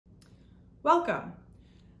Welcome.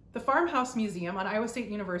 The Farmhouse Museum on Iowa State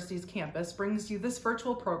University's campus brings you this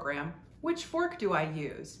virtual program, Which Fork Do I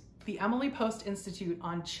Use? The Emily Post Institute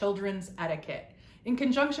on Children's Etiquette, in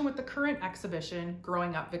conjunction with the current exhibition,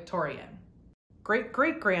 Growing Up Victorian.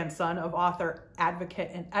 Great-great-grandson of author, advocate,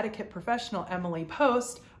 and etiquette professional Emily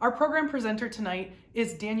Post, our program presenter tonight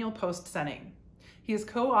is Daniel Post Senning. He is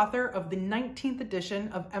co-author of the 19th edition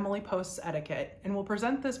of Emily Post's Etiquette and will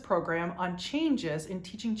present this program on changes in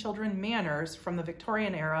teaching children manners from the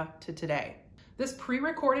Victorian era to today. This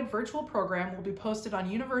pre-recorded virtual program will be posted on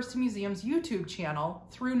University Museum's YouTube channel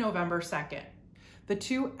through November 2nd. The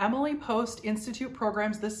two Emily Post Institute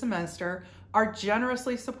programs this semester are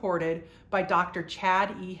generously supported by Dr.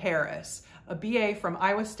 Chad E. Harris, a BA from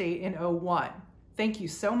Iowa State in '01. Thank you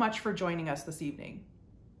so much for joining us this evening.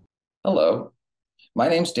 Hello. My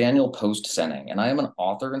name's Daniel Post Senning, and I am an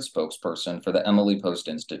author and spokesperson for the Emily Post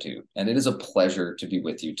Institute, and it is a pleasure to be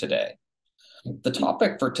with you today. The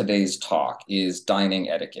topic for today's talk is dining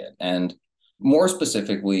etiquette, and more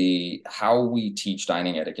specifically, how we teach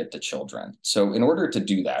dining etiquette to children. So in order to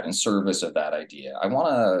do that, in service of that idea, I want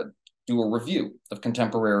to do a review of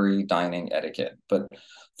contemporary dining etiquette. But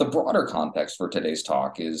the broader context for today's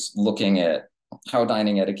talk is looking at how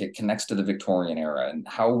dining etiquette connects to the Victorian era and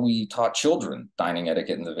how we taught children dining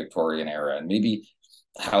etiquette in the Victorian era, and maybe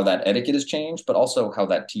how that etiquette has changed, but also how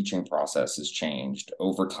that teaching process has changed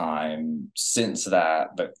over time since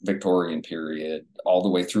the Victorian period all the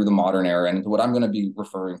way through the modern era. And what I'm going to be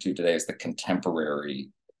referring to today is the contemporary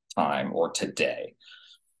time, or today.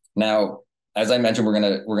 Now, as I mentioned, we're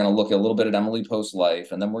gonna look a little bit at Emily Post's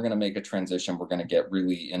life, and then we're gonna make a transition. We're gonna get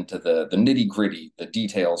really into the nitty-gritty, the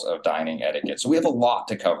details of dining etiquette. So we have a lot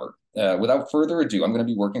to cover. Without further ado, I'm gonna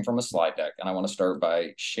be working from a slide deck, and I want to start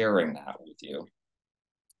by sharing that with you.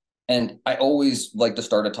 And I always like to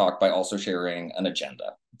start a talk by also sharing an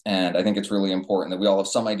agenda. And I think it's really important that we all have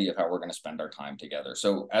some idea of how we're going to spend our time together.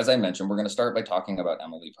 So as I mentioned, we're going to start by talking about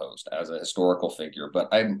Emily Post as a historical figure, but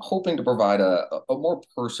I'm hoping to provide a more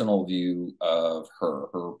personal view of her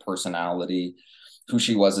personality, who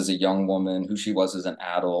she was as a young woman, who she was as an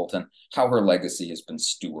adult, and how her legacy has been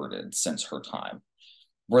stewarded since her time.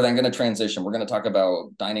 We're then going to transition. We're going to talk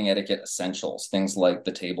about dining etiquette essentials, things like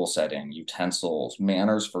the table setting, utensils,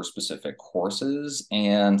 manners for specific courses,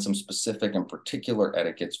 and some specific and particular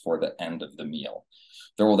etiquettes for the end of the meal.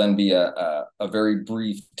 There will then be a very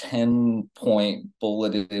brief 10-point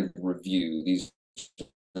bulleted review. These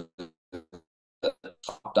are the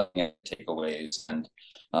top dining takeaways, and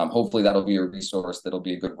hopefully that'll be a resource that'll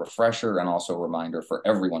be a good refresher and also a reminder for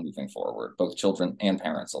everyone moving forward, both children and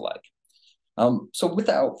parents alike. So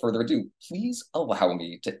without further ado, please allow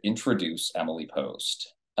me to introduce Emily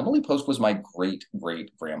Post. Emily Post was my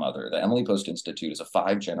great-great-grandmother. The Emily Post Institute is a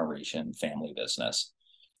 5-generation family business.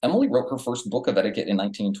 Emily wrote her first book of etiquette in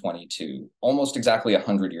 1922, almost exactly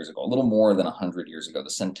 100 years ago, a little more than 100 years ago.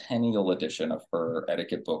 The centennial edition of her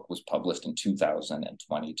etiquette book was published in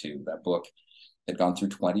 2022. That book had gone through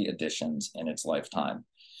 20 editions in its lifetime.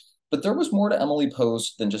 But there was more to Emily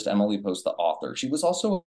Post than just Emily Post, the author. She was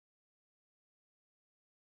also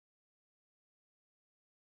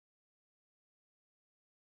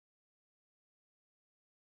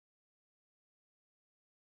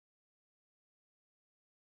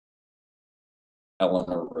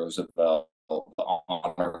Eleanor Roosevelt, the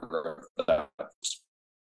honor of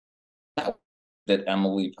that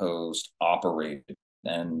Emily Post operated.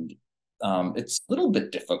 And it's a little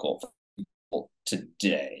bit difficult for people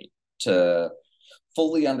today to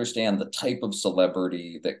fully understand the type of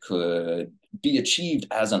celebrity that could be achieved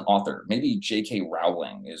as an author. Maybe J.K.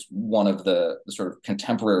 Rowling is one of the sort of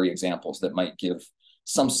contemporary examples that might give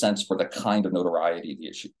some sense for the kind of notoriety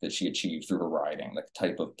that she achieved through her writing, the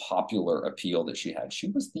type of popular appeal that she had. She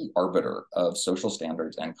was the arbiter of social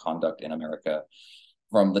standards and conduct in America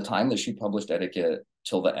from the time that she published Etiquette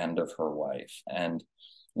till the end of her life, and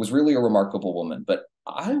was really a remarkable woman. But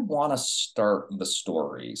I want to start the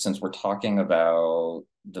story, since we're talking about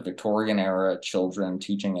the Victorian era, children,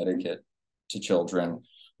 teaching etiquette to children,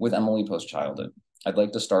 with Emily Post's childhood. I'd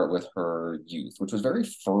like to start with her youth, which was very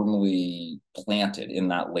firmly planted in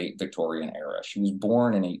that late Victorian era. She was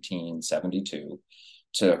born in 1872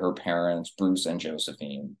 to her parents, Bruce and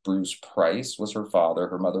Josephine. Bruce Price was her father.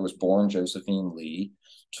 Her mother was born Josephine Lee,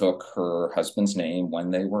 took her husband's name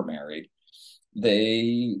when they were married.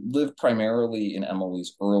 They lived primarily in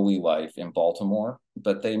Emily's early life in Baltimore,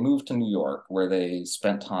 but they moved to New York, where they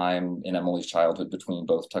spent time in Emily's childhood between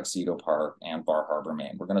both Tuxedo Park and Bar Harbor,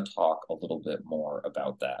 Maine. We're going to talk a little bit more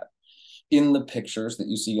about that. In the pictures that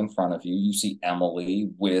you see in front of you, you see Emily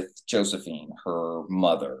with Josephine, her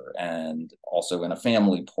mother, and also in a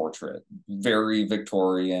family portrait, very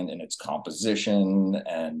Victorian in its composition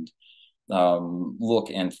and look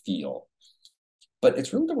and feel. But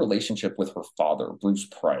it's really the relationship with her father, Bruce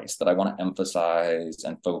Price, that I want to emphasize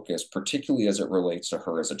and focus, particularly as it relates to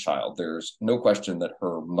her as a child. There's no question that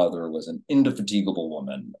her mother was an indefatigable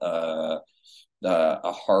woman, a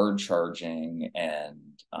hard-charging and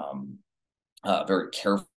very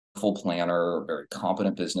careful planner, very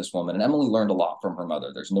competent businesswoman. And Emily learned a lot from her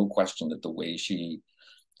mother. There's no question that the way she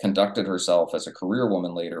conducted herself as a career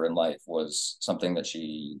woman later in life was something that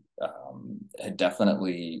she had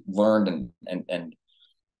definitely learned and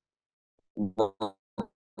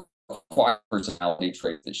acquired personality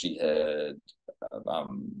trait that she had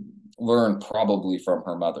learned probably from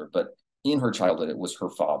her mother. But in her childhood, it was her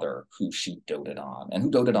father who she doted on and who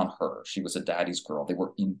doted on her. She was a daddy's girl. They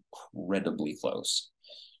were incredibly close.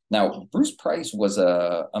 Now, Bruce Price was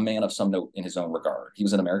a man of some note in his own regard. He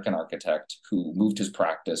was an American architect who moved his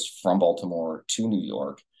practice from Baltimore to New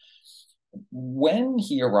York. When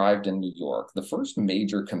he arrived in New York, the first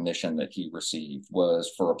major commission that he received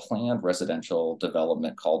was for a planned residential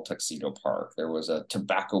development called Tuxedo Park. There was a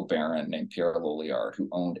tobacco baron named Pierre Lolliard who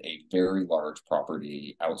owned a very large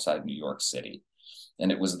property outside New York City.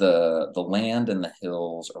 And it was the land and the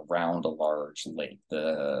hills around a large lake.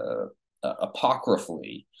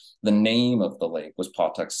 Apocryphally, the name of the lake was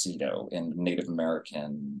Pawtuxedo in Native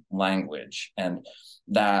American language. And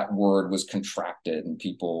that word was contracted, and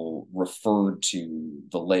people referred to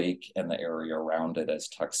the lake and the area around it as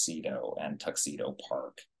Tuxedo and Tuxedo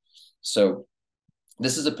Park. So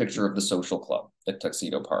this is a picture of the social club at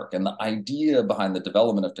Tuxedo Park. And the idea behind the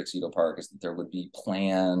development of Tuxedo Park is that there would be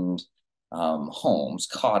planned homes,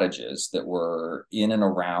 cottages that were in and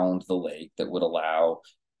around the lake that would allow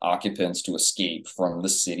occupants to escape from the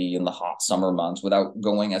city in the hot summer months without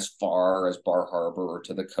going as far as Bar Harbor or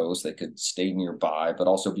to the coast. They could stay nearby, but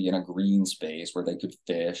also be in a green space where they could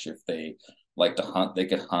fish. If they like to hunt, they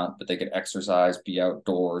could hunt, but they could exercise, be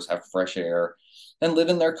outdoors, have fresh air, and live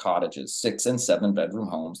in their cottages, 6 and 7 bedroom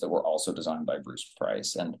homes that were also designed by Bruce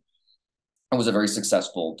Price. And it was a very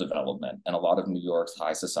successful development, and a lot of New York's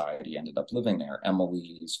high society ended up living there.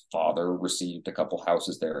 Emily's father received a couple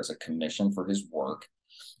houses there as a commission for his work.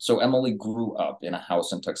 So Emily grew up in a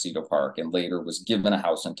house in Tuxedo Park and later was given a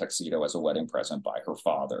house in Tuxedo as a wedding present by her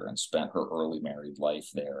father and spent her early married life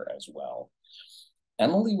there as well.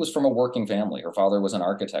 Emily was from a working family. Her father was an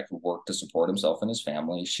architect who worked to support himself and his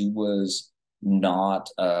family. She was not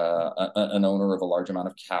an owner of a large amount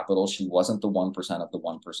of capital. She wasn't the 1% of the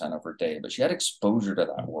 1% of her day, but she had exposure to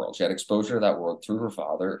that world. She had exposure to that world through her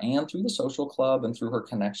father and through the social club and through her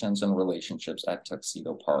connections and relationships at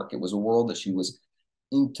Tuxedo Park. It was a world that she was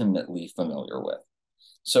intimately familiar with.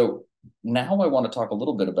 So now I want to talk a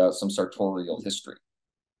little bit about some sartorial history.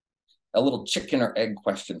 A little chicken or egg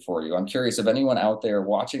question for you. I'm curious if anyone out there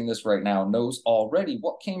watching this right now knows already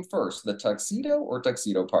what came first, the tuxedo or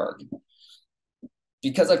Tuxedo Park?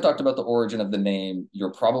 Because I've talked about the origin of the name,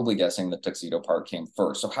 you're probably guessing that Tuxedo Park came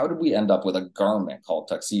first. So how did we end up with a garment called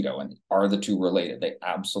tuxedo? And are the two related? They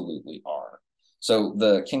absolutely are. So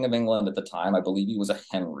the King of England at the time, I believe he was a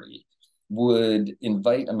Henry, would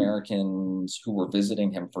invite Americans who were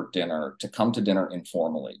visiting him for dinner to come to dinner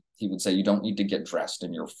informally. He would say, you don't need to get dressed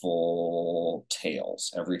in your full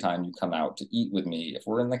tails every time you come out to eat with me. If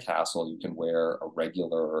we're in the castle, you can wear a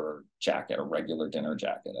regular jacket, a regular dinner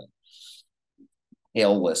jacket,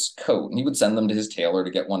 tailless coat. And he would send them to his tailor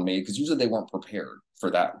to get one made because usually they weren't prepared for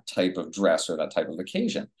that type of dress or that type of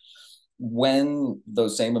occasion. When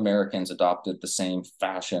those same Americans adopted the same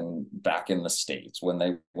fashion back in the States, when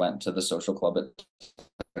they went to the social club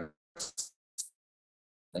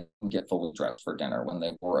and get fully dressed for dinner, when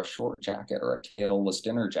they wore a short jacket or a tailless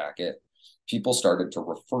dinner jacket, people started to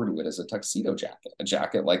refer to it as a tuxedo jacket, a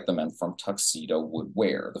jacket like the men from Tuxedo would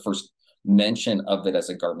wear. The first mention of it as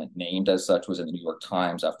a garment named as such was in the New York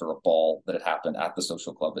Times after a ball that had happened at the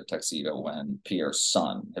social club at Tuxedo when Pierre's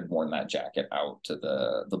son had worn that jacket out to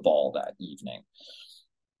the ball that evening.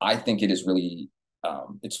 I think it is really,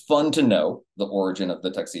 it's fun to know the origin of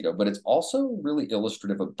the tuxedo, but it's also really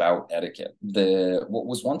illustrative about etiquette. What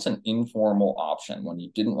was once an informal option when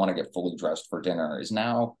you didn't want to get fully dressed for dinner is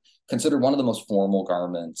now considered one of the most formal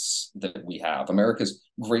garments that we have. America's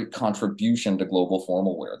great contribution to global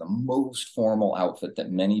formal wear, the most formal outfit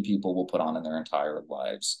that many people will put on in their entire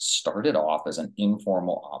lives, started off as an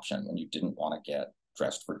informal option when you didn't want to get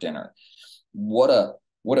dressed for dinner. What a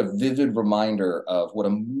vivid reminder of what a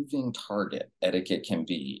moving target etiquette can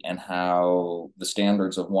be and how the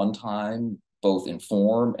standards of one time both in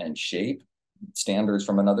form and shape, standards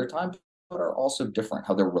from another time, but are also different,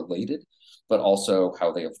 how they're related, but also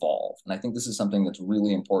how they evolve. And I think this is something that's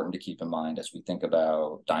really important to keep in mind as we think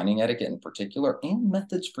about dining etiquette in particular and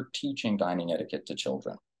methods for teaching dining etiquette to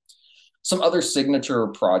children. Some other signature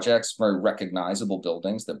projects, very recognizable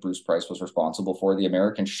buildings that Bruce Price was responsible for: the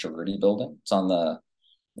American Surety Building. It's on the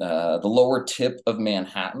lower tip of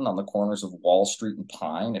Manhattan on the corners of Wall Street and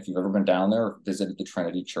Pine. If you've ever been down there or visited the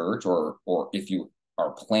Trinity Church, or if you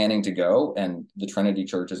are planning to go and the Trinity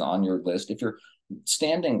Church is on your list, if you're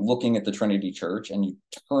standing looking at the Trinity Church and you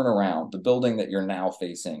turn around, the building that you're now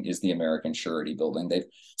facing is the American Surety Building. They've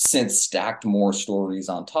since stacked more stories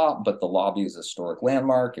on top, but the lobby is a historic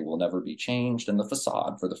landmark. It will never be changed. And the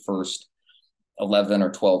facade for the first 11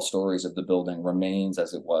 or 12 stories of the building remains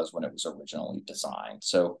as it was when it was originally designed.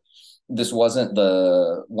 So this wasn't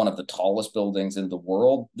one of the tallest buildings in the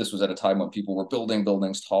world. This was at a time when people were building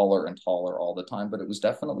buildings taller and taller all the time, but it was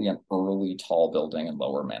definitely an early tall building in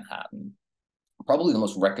Lower Manhattan. Probably the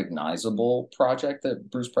most recognizable project that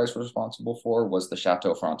Bruce Price was responsible for was the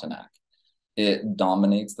Chateau Frontenac. It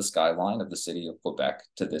dominates the skyline of the city of Quebec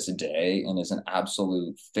to this day and is an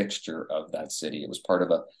absolute fixture of that city. It was part of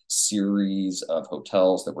a series of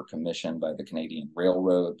hotels that were commissioned by the Canadian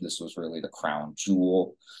Railroad. This was really the crown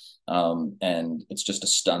jewel. And it's just a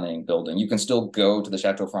stunning building. You can still go to the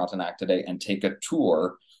Chateau Frontenac today and take a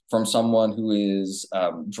tour from someone who is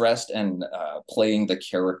dressed and playing the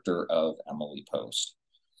character of Emily Post.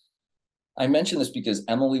 I mention this because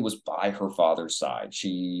Emily was by her father's side.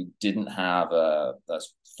 She didn't have a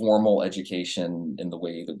formal education in the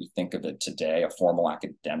way that we think of it today, a formal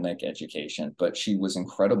academic education, but she was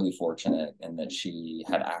incredibly fortunate in that she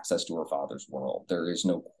had access to her father's world. There is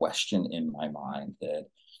no question in my mind that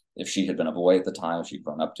if she had been a boy at the time, if she'd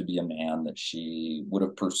grown up to be a man, that she would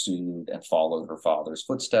have pursued and followed her father's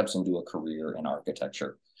footsteps into a career in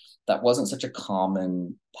architecture. That wasn't such a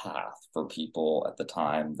common path for people at the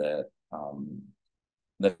time that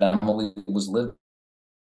Emily was living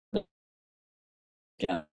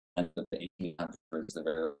again in the 1800s, the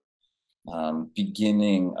very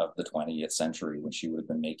beginning of the 20th century, when she would have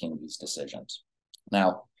been making these decisions.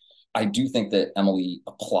 Now, I do think that Emily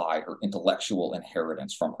applied her intellectual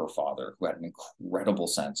inheritance from her father, who had an incredible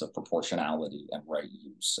sense of proportionality and right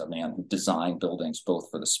use, a man who designed buildings both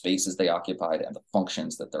for the spaces they occupied and the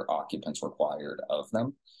functions that their occupants required of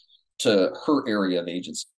them, to her area of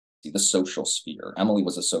agency, the social sphere. Emily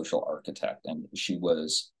was a social architect, and she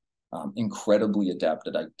was incredibly adept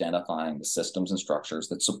at identifying the systems and structures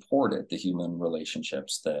that supported the human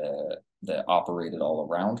relationships that operated all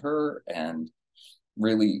around her. And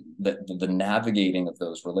really, the navigating of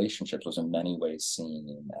those relationships was in many ways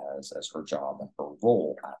seen as her job and her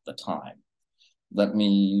role at the time. Let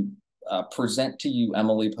me present to you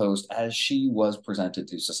Emily Post as she was presented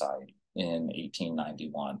to society in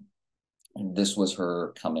 1891. And this was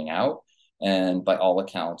her coming out, and by all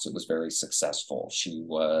accounts, it was very successful. She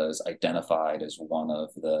was identified as one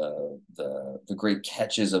of the great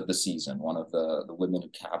catches of the season, one of the women who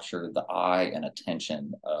captured the eye and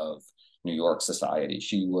attention of New York society.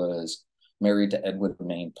 She was married to Edward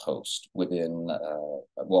Maine Post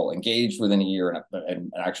engaged within a year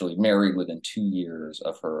and actually married within 2 years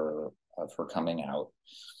of her coming out.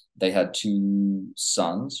 They had 2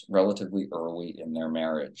 sons relatively early in their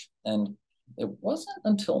marriage. And it wasn't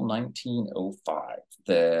until 1905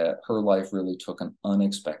 that her life really took an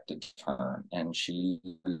unexpected turn, and she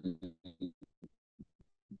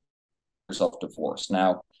herself divorced.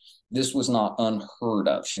 Now, this was not unheard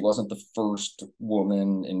of. She wasn't the first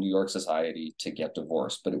woman in New York society to get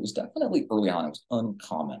divorced, but it was definitely early on. It was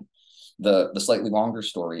uncommon. The slightly longer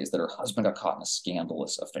story is that her husband got caught in a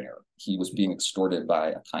scandalous affair. He was being extorted by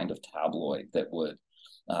a kind of tabloid that would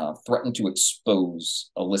threaten to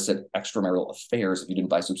expose illicit extramarital affairs if you didn't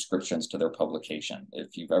buy subscriptions to their publication.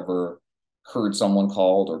 If you've ever heard someone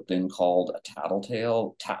called or been called a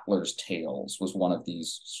tattletale, Tatler's Tales was one of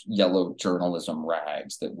these yellow journalism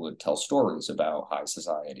rags that would tell stories about high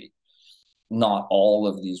society. Not all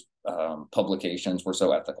of these publications were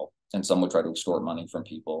so ethical, and some would try to extort money from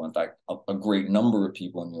people. In fact, a great number of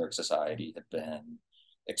people in New York society had been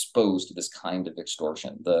exposed to this kind of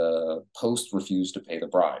extortion. The Post refused to pay the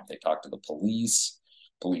bribe. They talked to the police.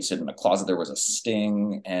 Police hid in a closet. There was a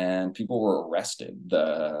sting, and people were arrested.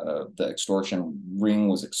 The extortion ring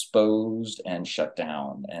was exposed and shut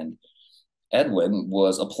down. And Edwin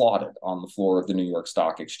was applauded on the floor of the New York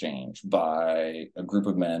Stock Exchange by a group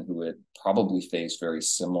of men who had probably faced very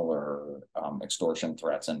similar extortion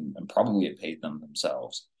threats and probably had paid them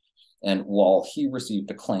themselves. And while he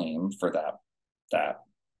received acclaim for that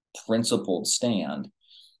principled stand,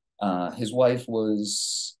 His wife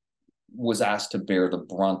was asked to bear the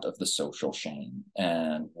brunt of the social shame.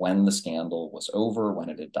 And when the scandal was over, when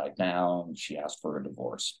it had died down, she asked for a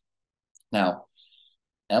divorce. Now,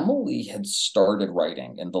 Emily had started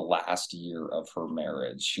writing in the last year of her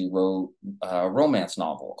marriage. She wrote a romance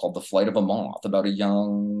novel called The Flight of a Moth about a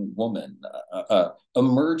young woman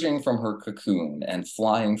emerging from her cocoon and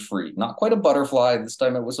flying free. Not quite a butterfly, this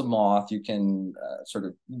time it was a moth. You can sort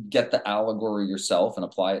of get the allegory yourself and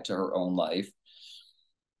apply it to her own life.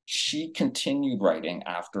 She continued writing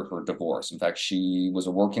after her divorce. In fact, she was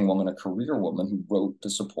a working woman, a career woman who wrote to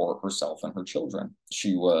support herself and her children.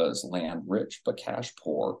 She was land rich, but cash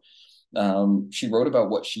poor. She wrote about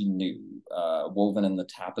what she knew. Woven in the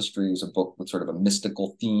Tapestry was a book with sort of a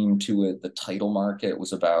mystical theme to it. The title market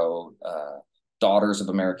was about daughters of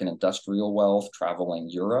American industrial wealth traveling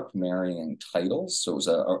Europe, marrying titles. So it was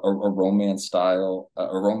a romance style,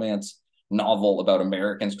 a romance novel about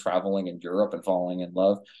Americans traveling in Europe and falling in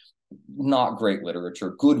love. Not great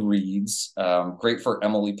literature, good reads, great for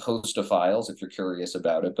Emily Postophiles if you're curious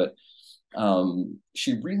about it. But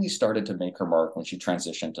she really started to make her mark when she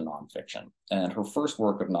transitioned to nonfiction. And her first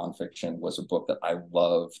work of nonfiction was a book that I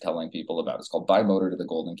love telling people about. It's called By Motor to the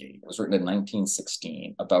Golden Gate. It was written in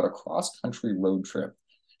 1916 about a cross-country road trip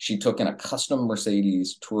she took in a custom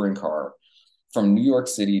Mercedes touring car from New York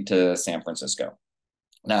City to San Francisco.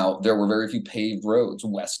 Now, there were very few paved roads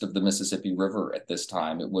west of the Mississippi River at this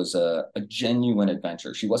time. It was a genuine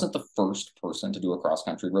adventure. She wasn't the first person to do a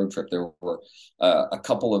cross-country road trip. There were a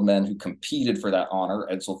couple of men who competed for that honor.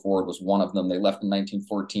 Edsel Ford was one of them. They left in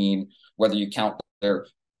 1914. Whether you count their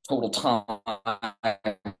total time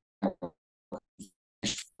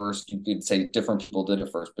first, you could say different people did it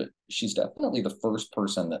first, but she's definitely the first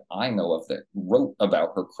person that I know of that wrote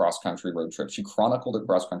about her cross-country road trip. She chronicled a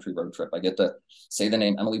cross-country road trip. I get to say the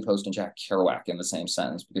name Emily Post and Jack Kerouac in the same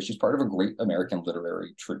sentence because she's part of a great American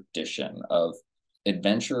literary tradition of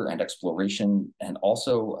adventure and exploration, and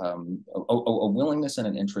also a willingness and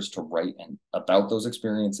an interest to write about those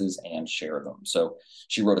experiences and share them. So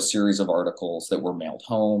she wrote a series of articles that were mailed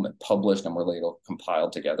home and published and were later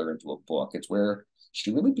compiled together into a book. It's where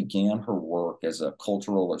she really began her work as a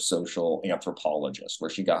cultural or social anthropologist, where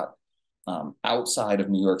she got outside of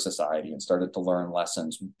New York society and started to learn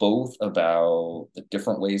lessons both about the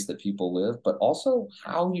different ways that people live, but also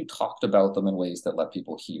how you talked about them in ways that let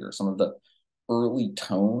people hear. Some of the early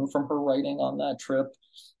tone from her writing on that trip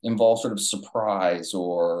involved sort of surprise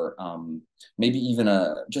or maybe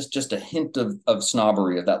even just a hint of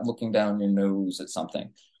snobbery, of that looking down your nose at something.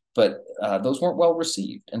 But those weren't well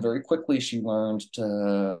received. And very quickly, she learned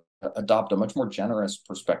to adopt a much more generous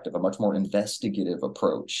perspective, a much more investigative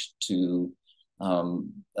approach to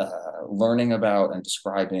learning about and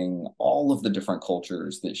describing all of the different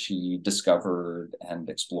cultures that she discovered and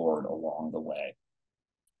explored along the way.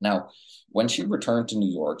 Now, when she returned to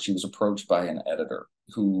New York, she was approached by an editor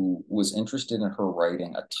who was interested in her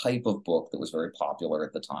writing a type of book that was very popular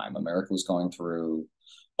at the time. America was going through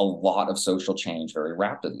a lot of social change very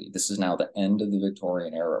rapidly. This is now the end of the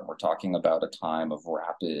Victorian era. We're talking about a time of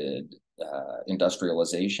rapid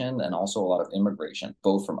industrialization and also a lot of immigration,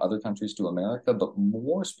 both from other countries to America, but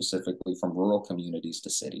more specifically from rural communities to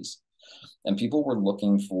cities. And people were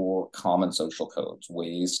looking for common social codes,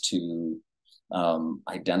 ways to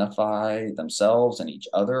identify themselves and each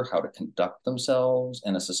other, how to conduct themselves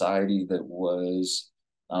in a society that was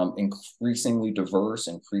increasingly diverse,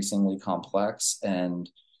 increasingly complex, and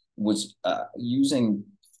was using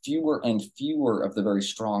fewer and fewer of the very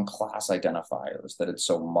strong class identifiers that had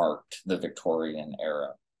so marked the Victorian era.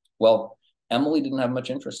 Well, Emily didn't have much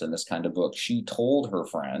interest in this kind of book. She told her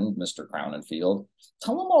friend, Mr. Crownenfield,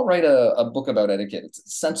 tell him I'll write a book about etiquette. It's a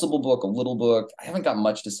sensible book, a little book. I haven't got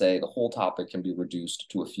much to say. The whole topic can be reduced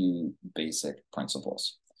to a few basic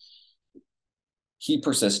principles. He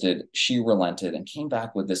persisted, she relented, and came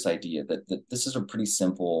back with this idea that this is a pretty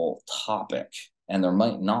simple topic and there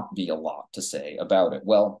might not be a lot to say about it.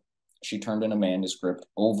 Well, she turned in a manuscript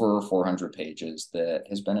over 400 pages that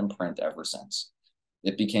has been in print ever since.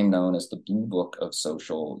 It became known as the Blue Book of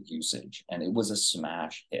Social Usage, and it was a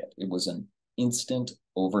smash hit. It was an instant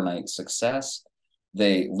overnight success.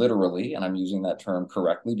 They literally, and I'm using that term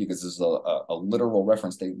correctly because this is a literal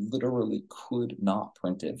reference, they literally could not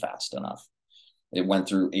print it fast enough. It went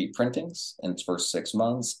through 8 printings in its first 6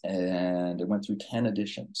 months, and it went through 10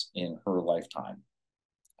 editions in her lifetime.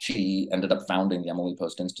 She ended up founding the Emily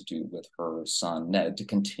Post Institute with her son, Ned, to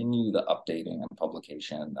continue the updating and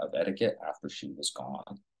publication of etiquette after she was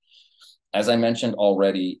gone. As I mentioned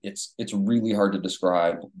already, it's really hard to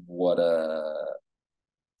describe what an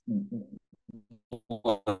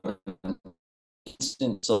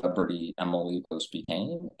instant celebrity Emily Post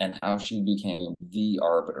became, and how she became the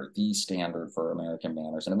arbiter, the standard for American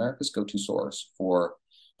manners, and America's go-to source for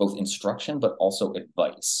both instruction but also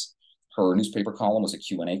advice. Her newspaper column was a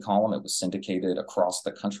Q&A column. It was syndicated across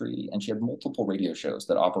the country, and she had multiple radio shows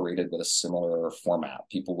that operated with a similar format.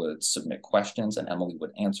 People would submit questions, and Emily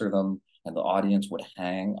would answer them, and the audience would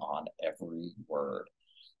hang on every word.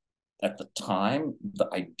 At the time, the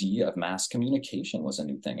idea of mass communication was a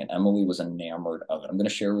new thing, and Emily was enamored of it. I'm going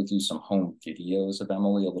to share with you some home videos of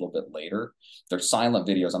Emily a little bit later. They're silent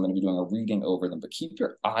videos. I'm going to be doing a reading over them, but keep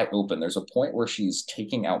your eye open. There's a point where she's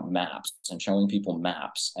taking out maps and showing people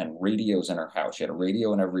maps and radios in her house. She had a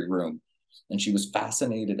radio in every room, and she was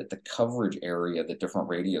fascinated at the coverage area that different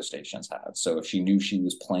radio stations had. So if she knew she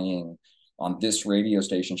was playing on this radio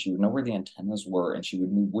station, she would know where the antennas were, and she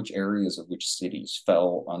would know which areas of which cities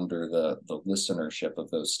fell under the listenership of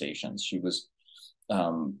those stations. She was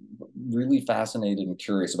really fascinated and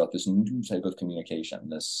curious about this new type of communication,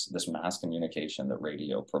 this mass communication that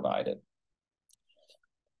radio provided.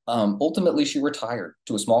 Ultimately, she retired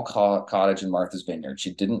to a small cottage in Martha's Vineyard.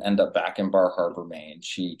 She didn't end up back in Bar Harbor, Maine.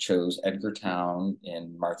 She chose Edgartown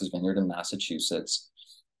in Martha's Vineyard in Massachusetts.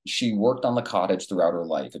 She worked on the cottage throughout her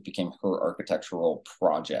life. It became her architectural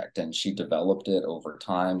project, and she developed it over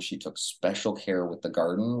time. She took special care with the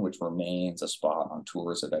garden, which remains a spot on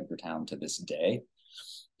tours of Edgartown to this day.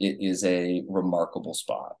 It is a remarkable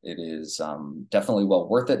spot. It is definitely well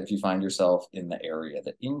worth it if you find yourself in the area.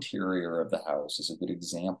 The interior of the house is a good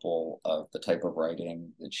example of the type of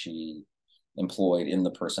writing that she employed in the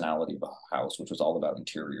personality of a house, which was all about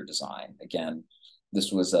interior design. Again, this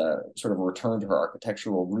was a sort of a return to her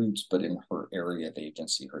architectural roots, but in her area of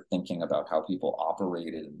agency, her thinking about how people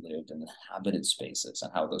operated and lived and inhabited spaces, and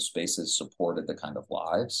how those spaces supported the kind of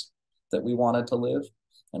lives that we wanted to live,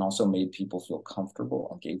 and also made people feel comfortable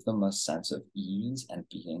and gave them a sense of ease and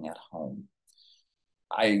being at home.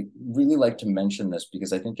 I really like to mention this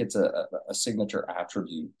because I think it's a signature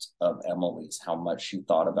attribute of Emily's, how much she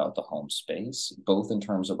thought about the home space, both in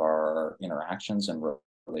terms of our interactions and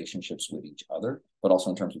relationships with each other, but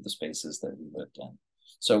also in terms of the spaces that we lived in.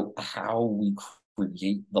 So how we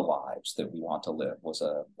create the lives that we want to live was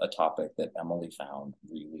a topic that Emily found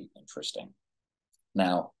really interesting.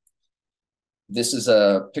 Now, this is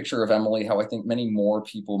a picture of Emily, how I think many more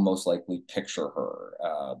people most likely picture her,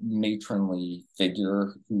 a matronly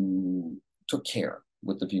figure who took care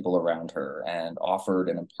with the people around her and offered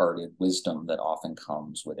and imparted wisdom that often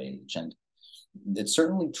comes with age. And it's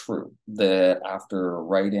certainly true that after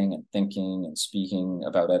writing and thinking and speaking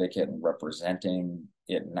about etiquette and representing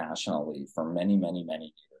it nationally for many, many, many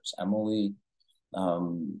years, Emily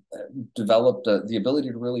developed the ability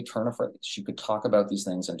to really turn a phrase. She could talk about these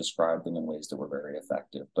things and describe them in ways that were very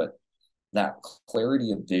effective. But that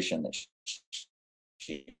clarity of vision that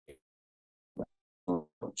she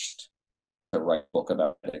approached to write a book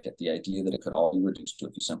about etiquette, the idea that it could all be reduced to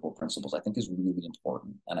a few simple principles, I think is really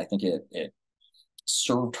important. And I think it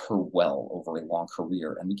served her well over a long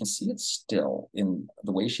career. And we can see it still in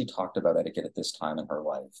the way she talked about etiquette at this time in her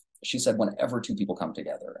life. She said, whenever two people come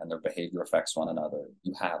together and their behavior affects one another,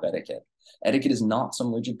 you have etiquette. Etiquette is not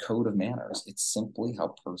some rigid code of manners. It's simply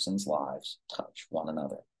how persons' lives touch one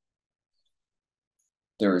another.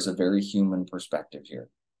 There is a very human perspective here.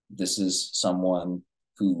 This is someone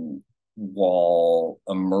who, while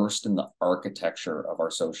immersed in the architecture of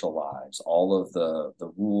our social lives, all of the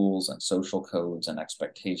rules and social codes and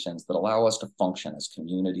expectations that allow us to function as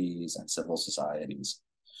communities and civil societies.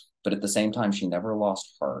 But at the same time, she never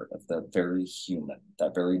lost heart of the very human,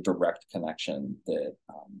 that very direct connection that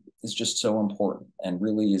is just so important and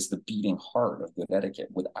really is the beating heart of good etiquette,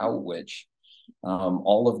 without which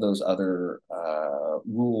all of those other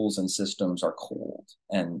rules and systems are cold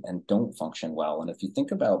and don't function well. And if you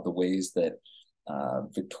think about the ways that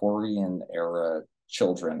Victorian era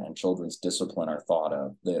children and children's discipline are thought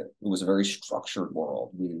of, that it was a very structured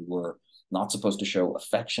world. We were not supposed to show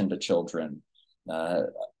affection to children.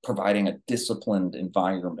 Providing a disciplined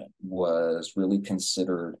environment was really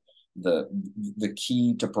considered the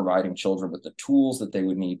key to providing children with the tools that they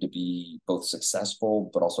would need to be both successful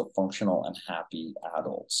but also functional and happy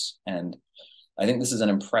adults. And I think this is an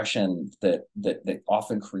impression that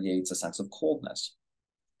often creates a sense of coldness.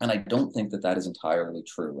 And I don't think that is entirely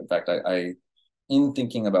true. In fact, I in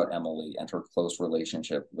thinking about Emily and her close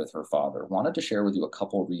relationship with her father, wanted to share with you a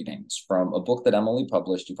couple readings from a book that Emily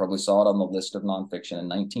published. You probably saw it on the list of nonfiction in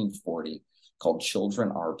 1940, called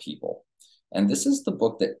Children Are People. And this is the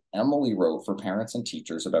book that Emily wrote for parents and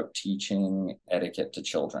teachers about teaching etiquette to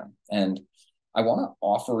children. And I want to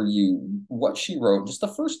offer you what she wrote, just the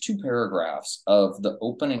first two paragraphs of the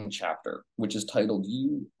opening chapter, which is titled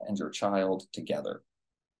You and Your Child Together.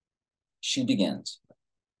 She begins,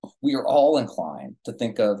 we are all inclined to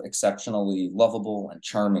think of exceptionally lovable and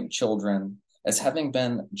charming children as having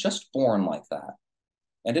been just born like that.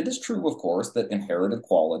 And it is true, of course, that inherited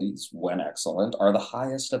qualities, when excellent, are the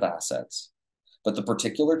highest of assets. But the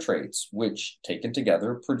particular traits which, taken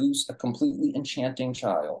together, produce a completely enchanting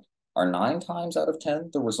child are 9 times out of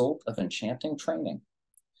 10 the result of enchanting training.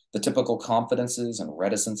 The typical confidences and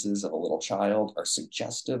reticences of a little child are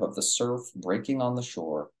suggestive of the surf breaking on the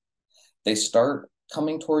shore. They start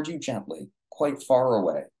coming toward you gently, quite far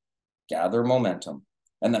away, gather momentum,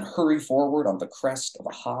 and then hurry forward on the crest of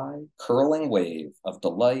a high, curling wave of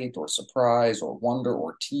delight or surprise or wonder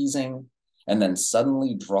or teasing, and then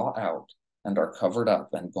suddenly draw out and are covered up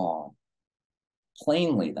and gone.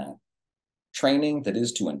 Plainly, then, training that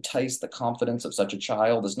is to entice the confidence of such a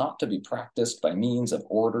child is not to be practiced by means of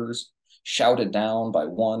orders shouted down by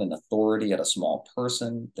one in authority at a small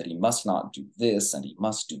person that he must not do this and he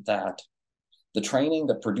must do that. The training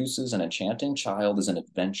that produces an enchanting child is an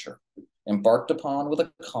adventure embarked upon with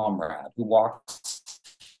a comrade who walks,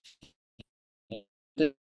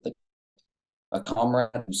 a comrade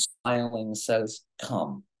who smiling says,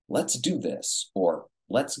 come, let's do this, or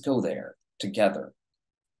let's go there together.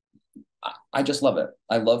 I just love it.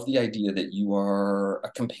 I love the idea that you are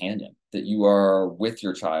a companion, that you are with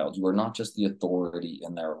your child. You are not just the authority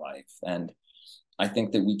in their life. And I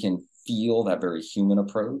think that we can feel that very human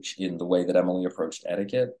approach in the way that Emily approached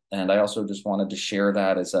etiquette. And I also just wanted to share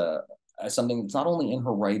that as something that's not only in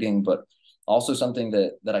her writing, but also something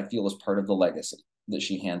that I feel is part of the legacy that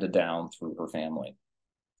she handed down through her family.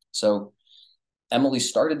 So Emily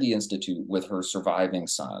started the Institute with her surviving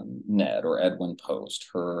son, Ned, or Edwin Post.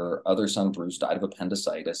 Her other son, Bruce, died of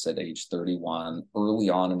appendicitis at age 31 early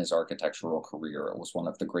on in his architectural career. It was one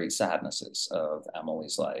of the great sadnesses of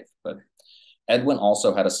Emily's life. But Edwin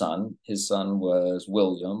also had a son. His son was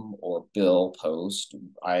William, or Bill Post.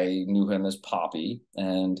 I knew him as Poppy,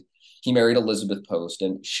 and he married Elizabeth Post,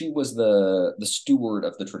 and she was the steward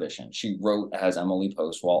of the tradition. She wrote as Emily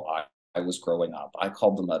Post while I was growing up. I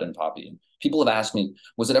called them Mud and Poppy. And people have asked me,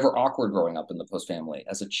 was it ever awkward growing up in the Post family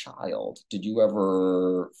as a child? Did you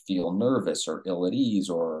ever feel nervous or ill at ease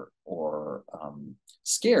or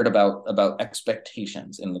scared about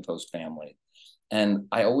expectations in the Post family? And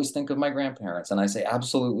I always think of my grandparents and I say,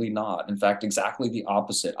 absolutely not. In fact, exactly the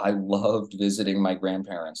opposite. I loved visiting my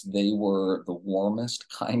grandparents. They were the warmest,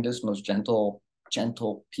 kindest, most gentle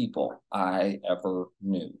people I ever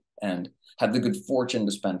knew and had the good fortune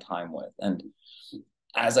to spend time with. And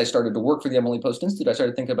as I started to work for the Emily Post Institute, I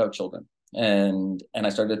started thinking about children. And I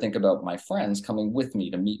started to think about my friends coming with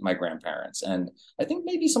me to meet my grandparents. And I think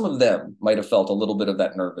maybe some of them might have felt a little bit of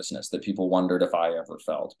that nervousness that people wondered if I ever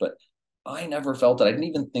felt. But I never felt it. I didn't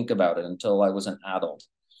even think about it until I was an adult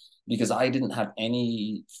because I didn't have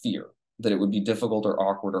any fear that it would be difficult or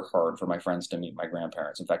awkward or hard for my friends to meet my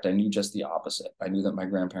grandparents. In fact, I knew just the opposite. I knew that my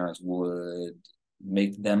grandparents would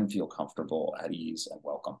make them feel comfortable, at ease, and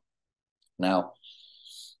welcome. Now,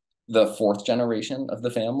 the fourth generation of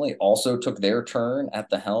the family also took their turn at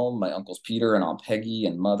the helm. My uncles Peter and Aunt Peggy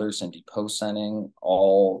and mother Cindy Post Senning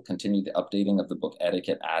all continued the updating of the book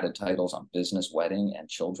Etiquette, added titles on business, wedding, and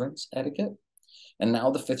children's etiquette. And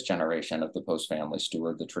now the fifth generation of the Post family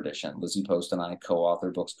steward the tradition. Lizzie Post and I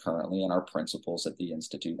co-author books currently and are principals at the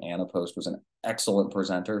Institute. Anna Post was an excellent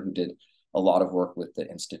presenter who did a lot of work with the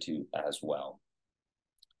Institute as well.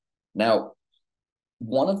 Now,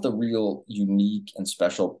 one of the real unique and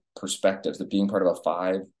special perspectives that being part of a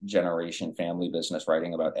 5-generation family business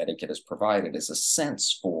writing about etiquette has provided is a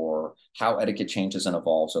sense for how etiquette changes and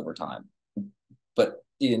evolves over time. But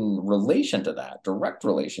in relation to that, direct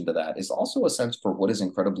relation to that, is also a sense for what is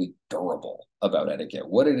incredibly durable about etiquette,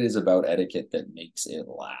 what it is about etiquette that makes it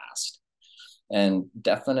last. And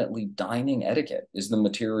definitely dining etiquette is the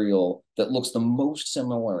material that looks the most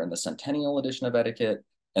similar in the centennial edition of Etiquette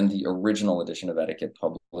and the original edition of Etiquette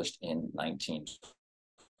published in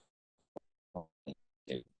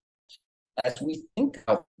 1922. As we think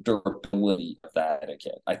about durability of that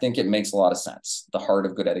etiquette, I think it makes a lot of sense. The heart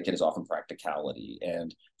of good etiquette is often practicality.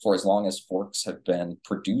 And for as long as forks have been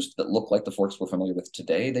produced that look like the forks we're familiar with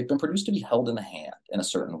today, they've been produced to be held in the hand in a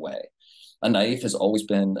certain way. A knife has always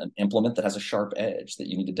been an implement that has a sharp edge that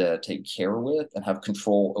you needed to take care with and have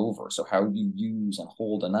control over. So how you use and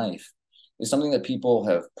hold a knife is something that people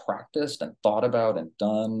have practiced and thought about and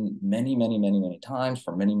done many, many, many, many times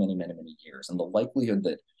for many, many, many, many years. And the likelihood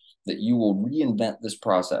that that you will reinvent this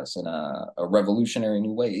process in a revolutionary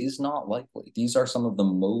new way is not likely. These are some of the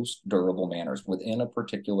most durable manners within a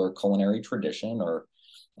particular culinary tradition or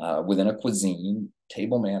within a cuisine.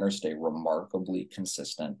 Table manners stay remarkably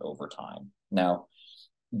consistent over time. Now,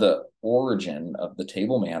 the origin of the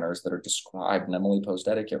table manners that are described in Emily Post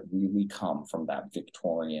etiquette really come from that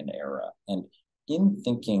Victorian era. And in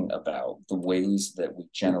thinking about the ways that we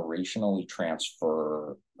generationally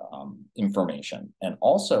transfer information, and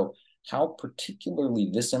also how particularly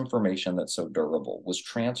this information that's so durable was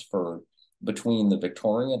transferred between the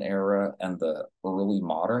Victorian era and the early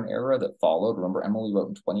modern era that followed. Remember, Emily wrote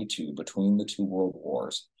in 22, between the two world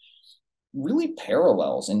wars, really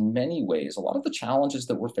parallels in many ways a lot of the challenges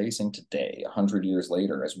that we're facing today, 100 years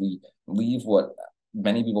later, as we leave what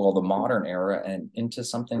many people call the modern era and into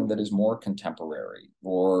something that is more contemporary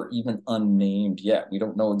or even unnamed yet. We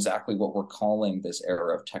don't know exactly what we're calling this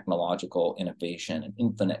era of technological innovation and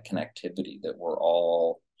infinite connectivity that we're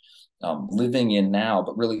all living in now,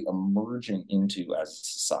 but really emerging into as a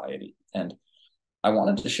society. And I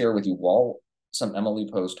wanted to share with you, while some Emily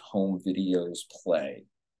Post home videos play,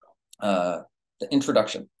 the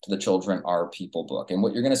introduction to the Children Are People book. And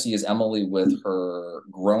what you're going to see is Emily with her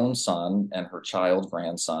grown son and her child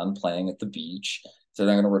grandson playing at the beach. So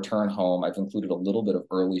they're going to return home. I've included a little bit of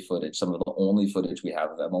early footage, some of the only footage we have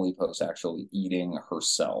of Emily Post actually eating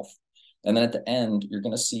herself. And then at the end, you're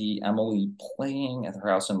going to see Emily playing at her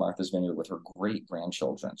house in Martha's Vineyard with her great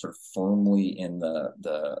grandchildren, sort of firmly in the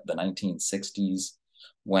 1960s,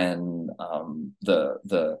 when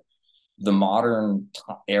the modern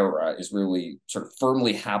era is really sort of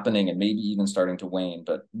firmly happening and maybe even starting to wane,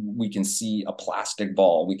 but we can see a plastic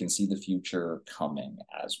ball. We can see the future coming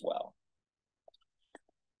as well.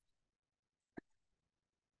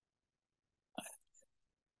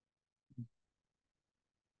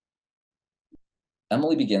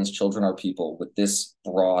 Emily begins Children Are People with this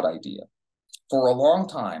broad idea. For a long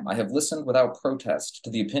time, I have listened without protest to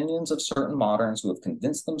the opinions of certain moderns who have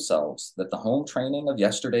convinced themselves that the home training of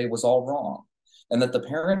yesterday was all wrong, and that the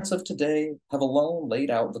parents of today have alone laid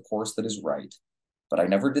out the course that is right. But I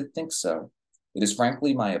never did think so. It is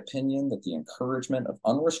frankly my opinion that the encouragement of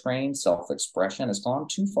unrestrained self-expression has gone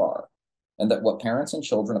too far, and that what parents and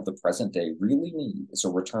children of the present day really need is a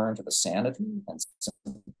return to the sanity and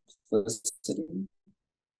simplicity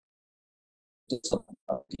of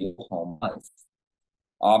ideal home life.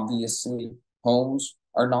 Obviously, homes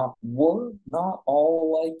were not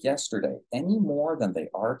all like yesterday, any more than they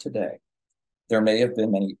are today. There may have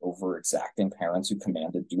been many over-exacting parents who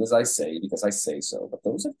commanded, do as I say because I say so, but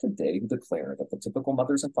those of today who declare that the typical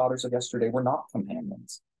mothers and fathers of yesterday were not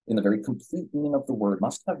companions, in the very complete meaning of the word,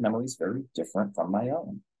 must have memories very different from my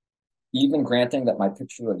own. Even granting that my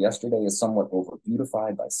picture of yesterday is somewhat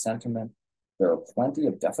over-beautified by sentiment, there are plenty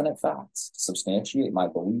of definite facts to substantiate my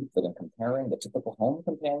belief that in comparing the typical home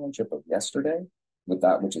companionship of yesterday with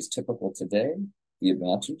that which is typical today, the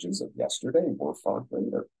advantages of yesterday were far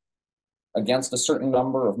greater. Against a certain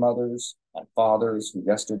number of mothers and fathers who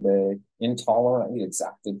yesterday intolerantly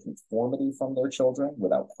exacted conformity from their children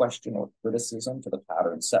without question or criticism to the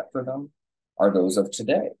pattern set for them, are those of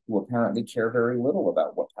today who apparently care very little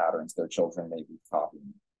about what patterns their children may be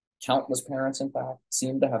copying. Countless parents, in fact,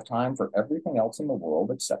 seem to have time for everything else in the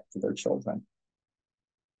world except for their children.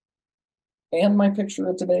 And my picture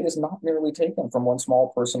of today is not merely taken from one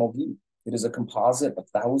small personal view. It is a composite of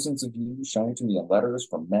thousands of views shown to me in letters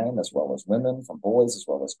from men as well as women, from boys as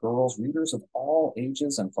well as girls, readers of all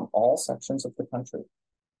ages and from all sections of the country.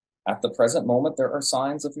 At the present moment, there are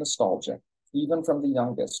signs of nostalgia, even from the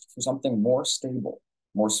youngest, for something more stable,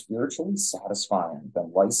 more spiritually satisfying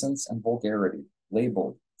than license and vulgarity,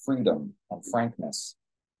 labeled freedom and frankness.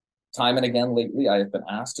 Time and again lately, I have been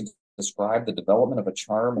asked to describe the development of a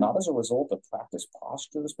charm not as a result of practiced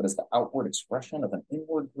postures, but as the outward expression of an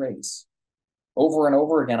inward grace. Over and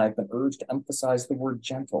over again, I've been urged to emphasize the word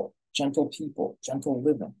gentle, gentle people, gentle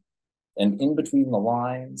living. And in between the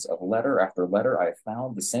lines of letter after letter, I have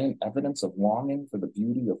found the same evidence of longing for the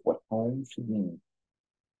beauty of what home should mean.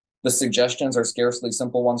 The suggestions are scarcely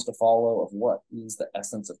simple ones to follow of what is the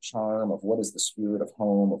essence of charm, of what is the spirit of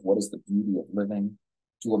home, of what is the beauty of living.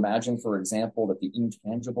 To imagine, for example, that the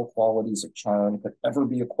intangible qualities of charm could ever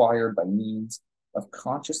be acquired by means of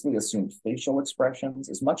consciously assumed facial expressions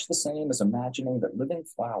is much the same as imagining that living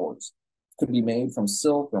flowers could be made from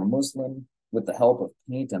silk or muslin with the help of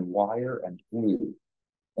paint and wire and glue.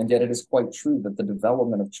 And yet it is quite true that the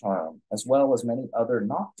development of charm, as well as many other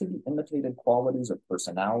not to be imitated qualities of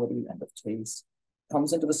personality and of taste,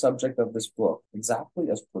 comes into the subject of this book, exactly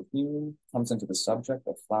as perfume comes into the subject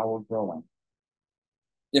of flower growing.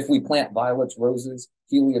 If we plant violets, roses,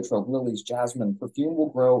 heliotrope, lilies, jasmine, perfume will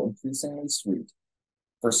grow increasingly sweet,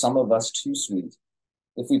 for some of us too sweet.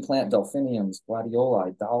 If we plant delphiniums,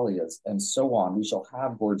 gladioli, dahlias, and so on, we shall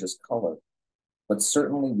have gorgeous color. But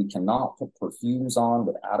certainly we cannot put perfumes on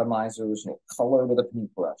with atomizers nor color with a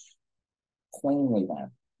paintbrush. Plainly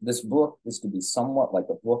then, this book is to be somewhat like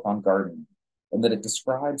a book on gardening, in that it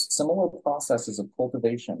describes similar processes of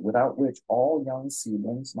cultivation without which all young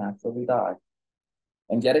seedlings naturally die.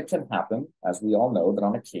 And yet it can happen, as we all know, that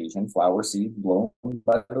on occasion flower seeds blown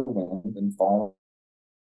by the wind and falling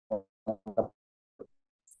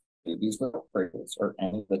babies with cradles or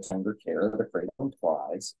any of the tender care the cradle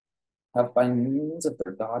implies have by means of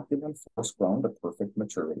their God-given force grown to perfect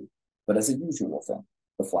maturity. But as a usual thing,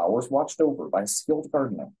 the flowers watched over by a skilled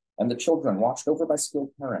gardener and the children watched over by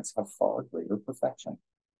skilled parents have far greater perfection.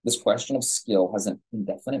 This question of skill has an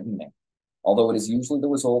indefinite meaning, although it is usually the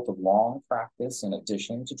result of long practice in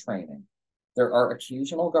addition to training. There are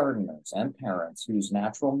occasional gardeners and parents whose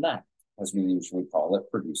natural knack, as we usually call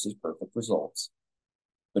it, produces perfect results.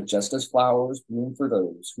 But just as flowers bloom for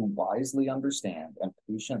those who wisely understand and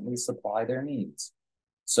patiently supply their needs,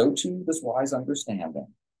 so too does wise understanding,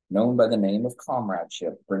 known by the name of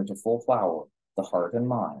comradeship, bring to full flower the heart and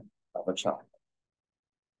mind of a child.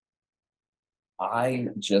 I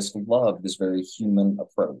just love this very human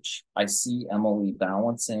approach. I see Emily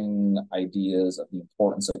balancing ideas of the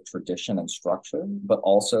importance of tradition and structure, but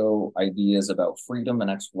also ideas about freedom and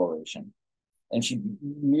exploration. And she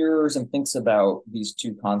mirrors and thinks about these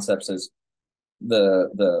two concepts as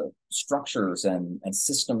the structures and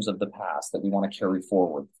systems of the past that we want to carry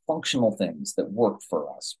forward, functional things that worked for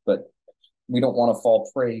us, but we don't want to fall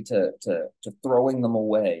prey to throwing them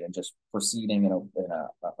away and just proceeding in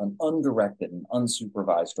an undirected and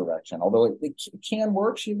unsupervised direction. Although it can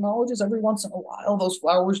work, she acknowledges every once in a while those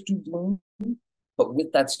flowers do bloom, but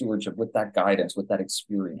with that stewardship, with that guidance, with that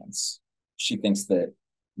experience, she thinks that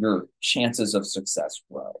your chances of success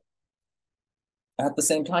grow. At the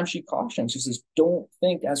same time, she cautions, she says, don't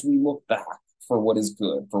think as we look back for what is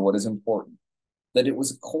good, for what is important, that it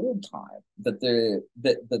was a cold time, that the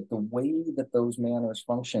way that those manners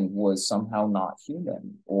functioned was somehow not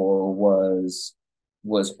human or was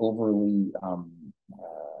overly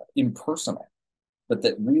impersonal, but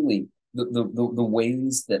that really the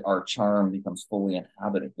ways that our charm becomes fully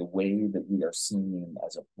inhabited, the way that we are seen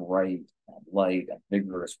as a bright and light and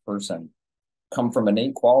vigorous person, come from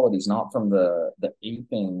innate qualities, not from the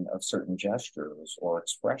aping of certain gestures or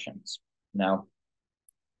expressions. Now,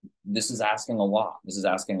 this is asking a lot. This is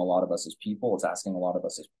asking a lot of us as people. It's asking a lot of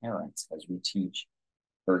us as parents as we teach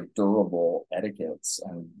very durable etiquettes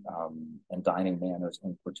and dining manners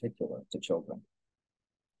in particular to children.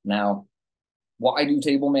 Now, why do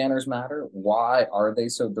table manners matter? Why are they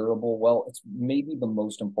so durable? Well, it's maybe the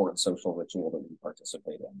most important social ritual that we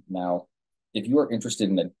participate in. Now, if you are interested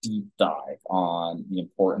in a deep dive on the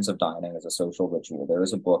importance of dining as a social ritual, there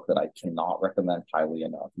is a book that I cannot recommend highly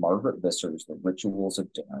enough. Margaret Visser's The Rituals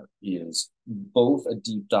of Dinner is both a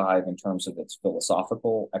deep dive in terms of its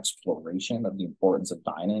philosophical exploration of the importance of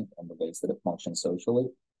dining and the ways that it functions socially,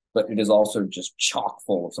 but it is also just chock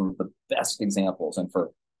full of some of the best examples. And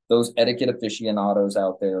for those etiquette aficionados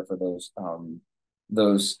out there, for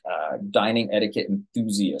those dining etiquette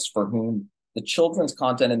enthusiasts for whom the children's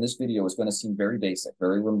content in this video is going to seem very basic,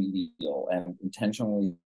 very remedial, and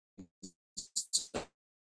intentionally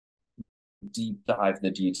deep dive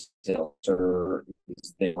the details. Her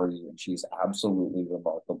is there for you, and she's absolutely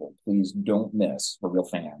remarkable. Please don't miss, for real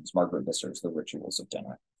fans, Margaret Visser's The Rituals of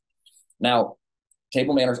Dinner. Now,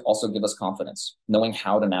 table manners also give us confidence. Knowing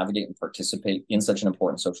how to navigate and participate in such an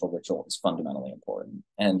important social ritual is fundamentally important.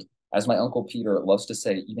 And as my Uncle Peter loves to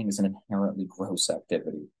say, eating is an inherently gross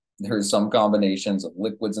activity. There are some combinations of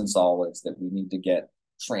liquids and solids that we need to get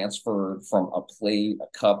transferred from a plate, a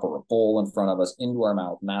cup, or a bowl in front of us into our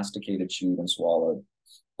mouth, masticated, chewed, and swallowed.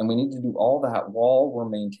 And we need to do all that while we're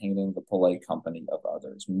maintaining the polite company of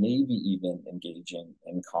others, maybe even engaging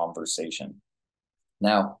in conversation.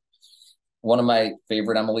 Now, one of my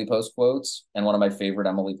favorite Emily Post quotes and one of my favorite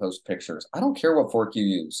Emily Post pictures. I don't care what fork you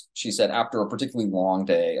use, she said, after a particularly long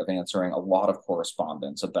day of answering a lot of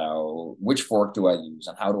correspondence about which fork do I use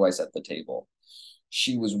and how do I set the table.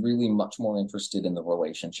 She was really much more interested in the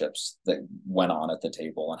relationships that went on at the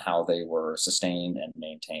table and how they were sustained and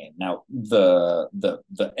maintained. Now, the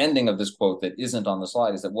ending of this quote that isn't on the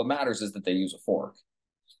slide is that what matters is that they use a fork.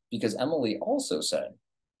 Because Emily also said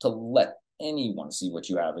to let anyone see what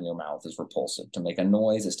you have in your mouth is repulsive. To make a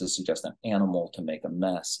noise is to suggest an animal. To make a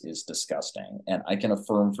mess is disgusting. And I can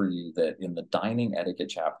affirm for you that in the dining etiquette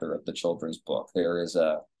chapter of the children's book, there is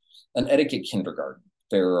an etiquette kindergarten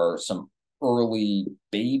There are some early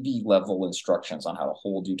baby level instructions on how to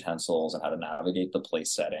hold utensils and how to navigate the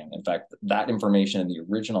place setting. In fact, that information in the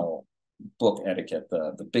original book Etiquette,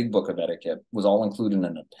 the big book of etiquette, was all included in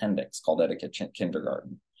an appendix called Etiquette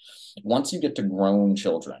Kindergarten. Once you get to grown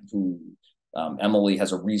children who Emily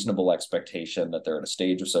has a reasonable expectation that they're at a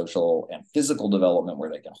stage of social and physical development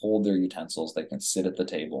where they can hold their utensils, they can sit at the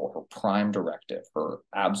table. Her prime directive, her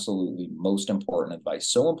absolutely most important advice,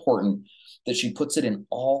 so important that she puts it in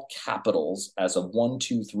all capitals as a 1,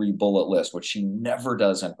 2, 3 bullet list, which she never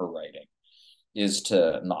does in her writing, is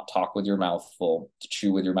to not talk with your mouth full, to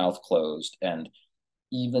chew with your mouth closed, and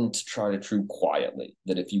even to try to chew quietly.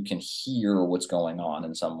 That if you can hear what's going on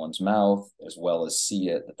in someone's mouth as well as see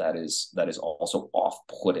it, that is also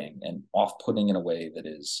off-putting, and off-putting in a way that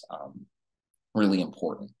is really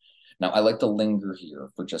important. Now, I like to linger here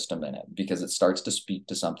for just a minute because it starts to speak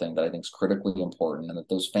to something that I think is critically important and that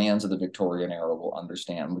those fans of the Victorian era will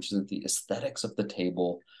understand, which is that the aesthetics of the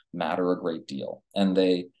table matter a great deal. And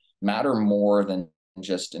they matter more than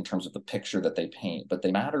just in terms of the picture that they paint, but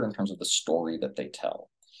they matter in terms of the story that they tell.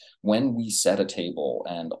 When we set a table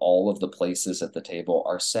and all of the places at the table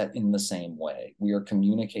are set in the same way, we are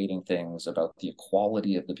communicating things about the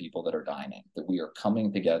equality of the people that are dining, that we are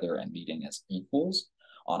coming together and meeting as equals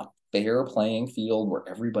on a fair playing field where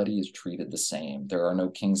everybody is treated the same. There are no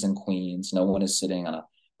kings and queens. No one is sitting on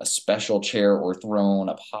a special chair or throne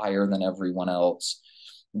up higher than everyone else.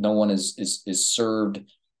 No one is served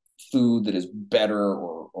food that is better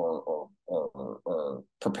or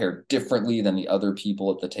prepared differently than the other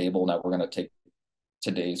people at the table. Now we're going to take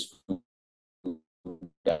today's food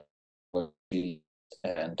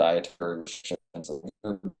and dietary restrictions.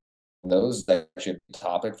 Those that actually a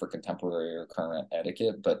topic for contemporary or current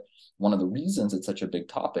etiquette, but one of the reasons it's such a big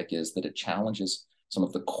topic is that it challenges some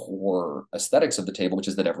of the core aesthetics of the table, which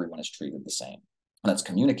is that everyone is treated the same. And that's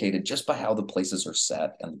communicated just by how the places are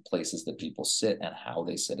set and the places that people sit and how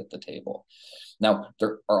they sit at the table. Now,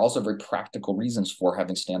 there are also very practical reasons for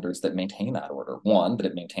having standards that maintain that order. One, that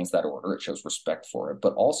it maintains that order, it shows respect for it.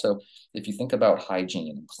 But also, if you think about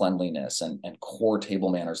hygiene and cleanliness and core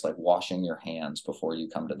table manners like washing your hands before you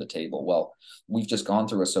come to the table, well, we've just gone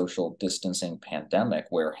through a social distancing pandemic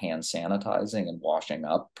where hand sanitizing and washing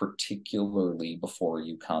up, particularly before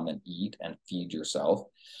you come and eat and feed yourself,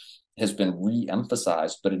 has been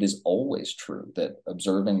re-emphasized, but it is always true that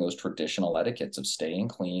observing those traditional etiquettes of staying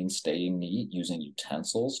clean, staying neat, using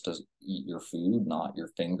utensils to eat your food, not your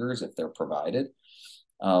fingers if they're provided,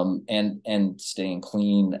 and staying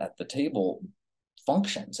clean at the table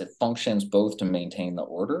functions. It functions both to maintain the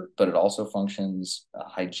order, but it also functions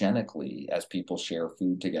hygienically as people share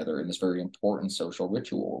food together in this very important social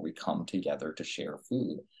ritual where we come together to share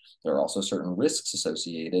food. There are also certain risks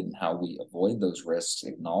associated, and how we avoid those risks,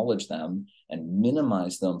 acknowledge them, and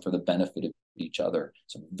minimize them for the benefit of each other.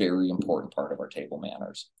 It's a very important part of our table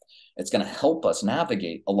manners. It's going to help us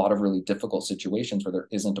navigate a lot of really difficult situations where there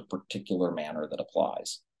isn't a particular manner that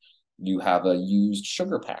applies. You have a used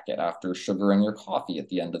sugar packet after sugaring your coffee at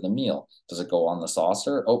the end of the meal. Does it go on the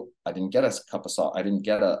saucer? Oh, I didn't get a cup of sauce. I didn't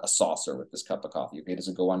get a saucer with this cup of coffee. Okay, does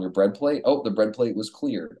it go on your bread plate? Oh, the bread plate was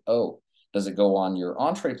cleared. Oh, does it go on your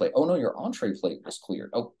entree plate? Oh no, your entree plate was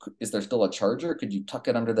cleared. Oh, is there still a charger? Could you tuck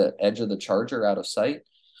it under the edge of the charger out of sight?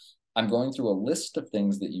 I'm going through a list of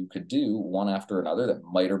things that you could do one after another that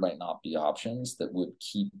might or might not be options that would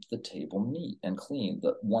keep the table neat and clean.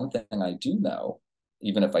 The one thing I do know,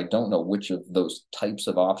 even if I don't know which of those types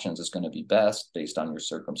of options is going to be best based on your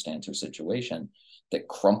circumstance or situation, that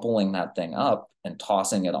crumpling that thing up and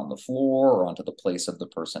tossing it on the floor or onto the place of the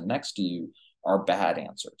person next to you are bad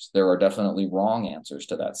answers. There are definitely wrong answers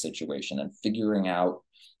to that situation, and figuring out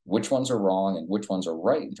which ones are wrong and which ones are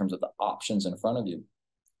right in terms of the options in front of you,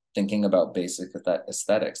 thinking about basic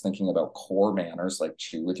aesthetics, thinking about core manners like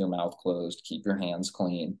chew with your mouth closed, keep your hands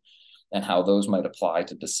clean, and how those might apply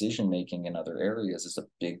to decision making in other areas is a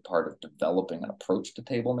big part of developing an approach to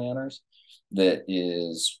table manners that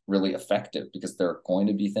is really effective, because there are going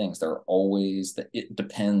to be things, there are always the it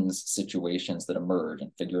depends situations that emerge,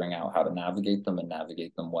 and figuring out how to navigate them and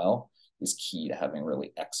navigate them well is key to having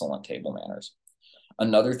really excellent table manners.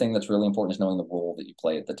 Another thing that's really important is knowing the role that you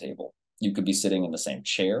play at the table. You could be sitting in the same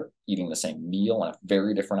chair, eating the same meal, and have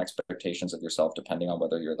very different expectations of yourself depending on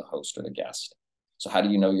whether you're the host or the guest. So how do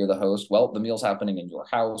you know you're the host? Well, the meal's happening in your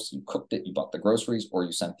house, you cooked it, you bought the groceries, or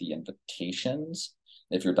you sent the invitations.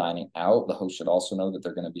 If you're dining out, the host should also know that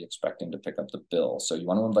they're going to be expecting to pick up the bill. So you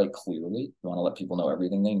want to invite clearly. You want to let people know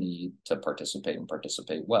everything they need to participate and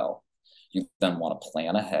participate well. You then want to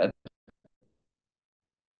plan ahead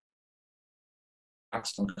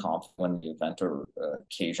and confident when the event or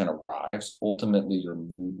occasion arrives. Ultimately, your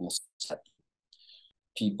mood will set.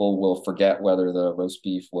 People will forget whether the roast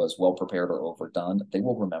beef was well prepared or overdone. They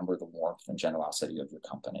will remember the warmth and generosity of your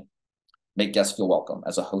company. Make guests feel welcome.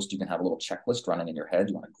 As a host, you can have a little checklist running in your head.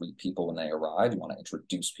 You want to greet people when they arrive. You want to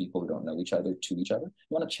introduce people who don't know each other to each other.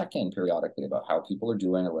 You want to check in periodically about how people are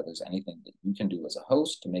doing or whether there's anything that you can do as a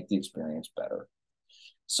host to make the experience better.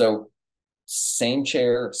 So same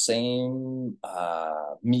chair, same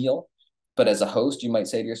meal. But as a host, you might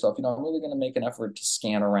say to yourself, I'm really going to make an effort to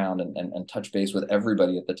scan around and touch base with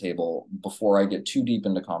everybody at the table before I get too deep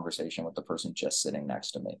into conversation with the person just sitting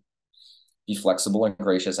next to me. Be flexible and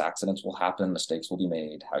gracious. Accidents will happen. Mistakes will be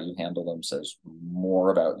made. How you handle them says more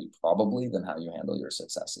about you probably than how you handle your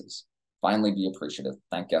successes. Finally, be appreciative.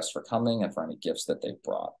 Thank guests for coming and for any gifts that they've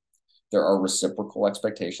brought. There are reciprocal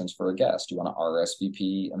expectations for a guest. You want to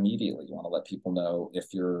RSVP immediately. You want to let people know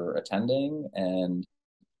if you're attending, and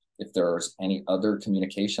if there's any other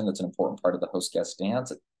communication that's an important part of the host-guest dance,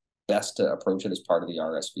 it's best to approach it as part of the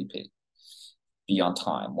RSVP. Be on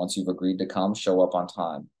time. Once you've agreed to come, show up on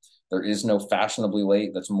time. There is no fashionably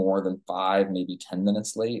late that's more than 5, maybe 10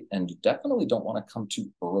 minutes late, and you definitely don't want to come too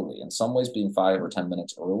early. In some ways, being 5 or 10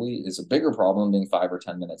 minutes early is a bigger problem than being 5 or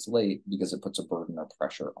 10 minutes late because it puts a burden or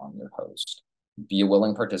pressure on your host. Be a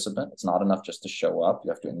willing participant. It's not enough just to show up.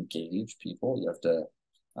 You have to engage people. You have to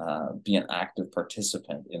be an active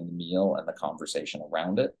participant in the meal and the conversation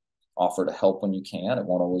around it. Offer to help when you can. It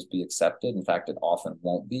won't always be accepted. In fact, it often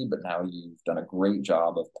won't be, but now you've done a great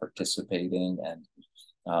job of participating and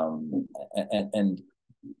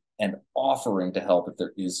offering to help if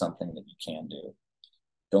there is something that you can do.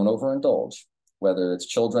 Don't overindulge. Whether it's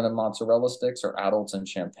children and mozzarella sticks or adults and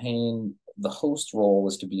champagne, the host role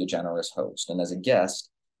is to be a generous host. And as a guest,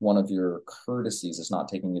 one of your courtesies is not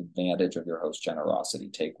taking advantage of your host's generosity.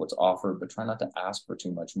 Take what's offered, but try not to ask for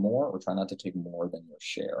too much more, or try not to take more than your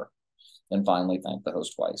share. And finally, thank the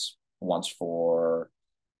host twice. Once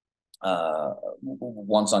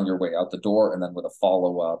on your way out the door, and then with a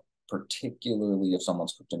follow-up, particularly if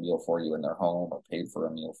someone's cooked a meal for you in their home or paid for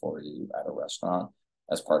a meal for you at a restaurant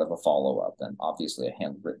as part of a follow-up. And obviously a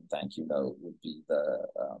handwritten thank you note would be the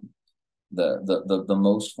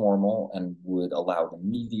most formal and would allow the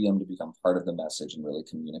medium to become part of the message and really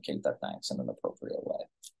communicate that thanks in an appropriate way.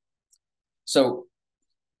 So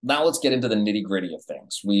now let's get into the nitty-gritty of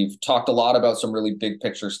things. We've talked a lot about some really big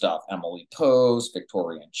picture stuff: Emily Post,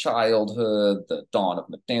 Victorian childhood, the dawn of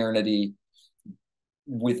modernity.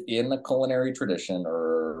 Within a culinary tradition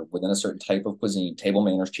or within a certain type of cuisine, table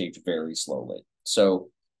manners change very slowly. So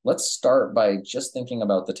let's start by just thinking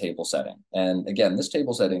about the table setting. And again, this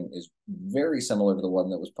table setting is very similar to the one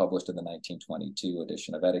that was published in the 1922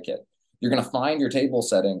 edition of Etiquette. You're going to find your table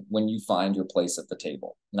setting when you find your place at the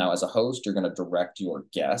table. Now, as a host, you're going to direct your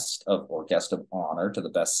guest of honor to the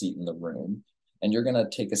best seat in the room, and you're going to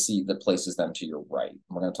take a seat that places them to your right. And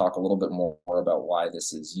we're going to talk a little bit more about why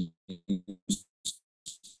this is used.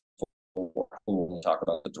 We'll talk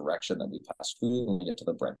about the direction that we pass food when we get to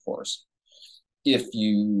the bread course. If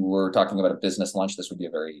you were talking about a business lunch, this would be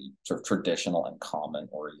a very sort of traditional and common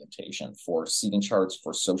orientation. For seating charts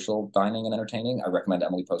for social dining and entertaining, I recommend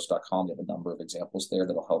emilypost.com. They have a number of examples there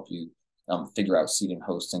that'll help you figure out seating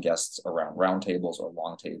hosts and guests around round tables or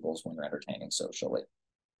long tables when you're entertaining socially.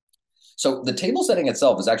 So the table setting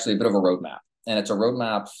itself is actually a bit of a roadmap, and it's a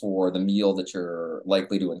roadmap for the meal that you're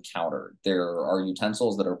likely to encounter. There are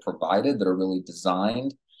utensils that are provided that are really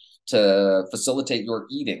designed to facilitate your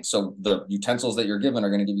eating. So the utensils that you're given are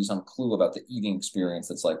going to give you some clue about the eating experience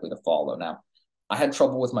that's likely to follow. Now, I had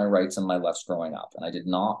trouble with my rights and my lefts growing up, and I did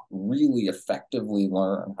not really effectively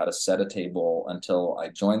learn how to set a table until I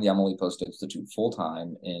joined the Emily Post Institute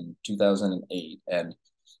full-time in 2008 and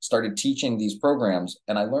started teaching these programs.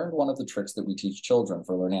 And I learned one of the tricks that we teach children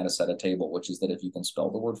for learning how to set a table, which is that if you can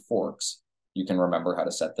spell the word forks, you can remember how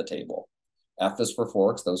to set the table. F is for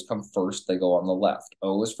forks. Those come first. They go on the left.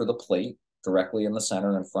 O is for the plate, directly in the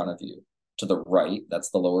center in front of you. To the right,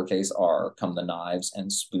 that's the lowercase r, come the knives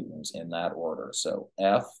and spoons in that order. So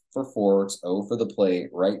F for forks, O for the plate,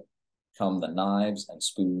 right come the knives and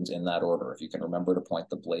spoons in that order. If you can remember to point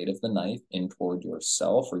the blade of the knife in toward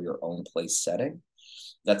yourself or your own place setting,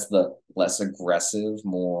 that's the less aggressive,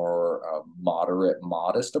 more moderate,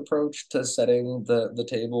 modest approach to setting the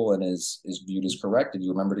table, and is viewed as correct. If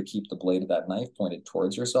you remember to keep the blade of that knife pointed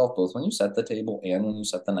towards yourself, both when you set the table and when you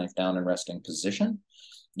set the knife down in resting position,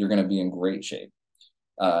 you're going to be in great shape.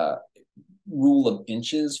 Rule of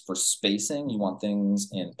inches for spacing. You want things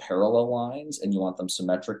in parallel lines and you want them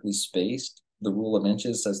symmetrically spaced. The rule of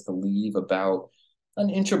inches says to leave about an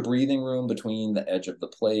inch of breathing room between the edge of the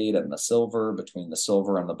plate and the silver, between the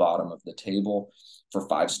silver and the bottom of the table. For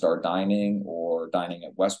five-star dining or dining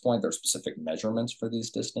at West Point, there are specific measurements for these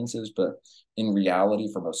distances, but in reality,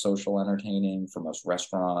 for most social entertaining, for most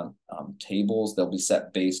restaurant tables, they'll be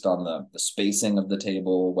set based on the spacing of the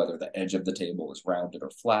table, whether the edge of the table is rounded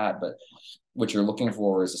or flat. But what you're looking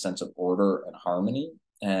for is a sense of order and harmony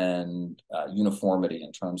and uniformity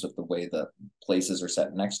in terms of the way the places are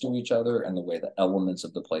set next to each other and the way the elements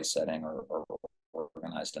of the place setting are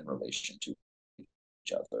organized in relation to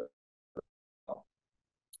each other.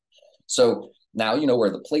 So now you know where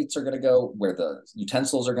the plates are going to go, where the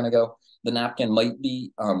utensils are going to go. The napkin might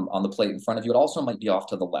be on the plate in front of you. It also might be off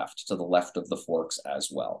to the left of the forks as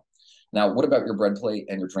well. Now, what about your bread plate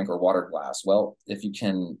and your drink or water glass? Well, if you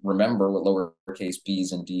can remember what lowercase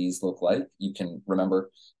b's and d's look like, you can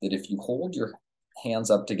remember that if you hold your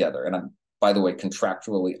hands up together, and I'm, by the way,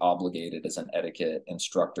 contractually obligated as an etiquette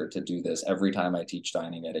instructor to do this every time I teach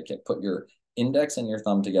dining etiquette, put your index and your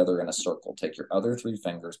thumb together in a circle. Take your other three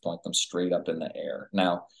fingers, point them straight up in the air.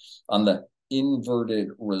 Now, on the inverted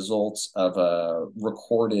results of a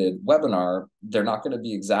recorded webinar, they're not going to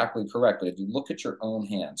be exactly correct. But if you look at your own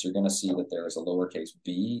hands, you're going to see that there is a lowercase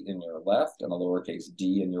b in your left and a lowercase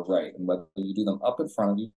d in your right. And whether you do them up in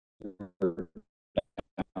front of you,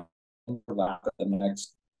 lap at the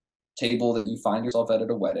next table that you find yourself at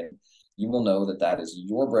a wedding, you will know that that is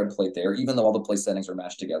your bread plate there, even though all the place settings are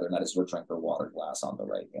mashed together, and that is your drink or water glass on the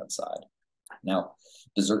right-hand side. Now,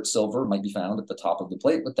 dessert silver might be found at the top of the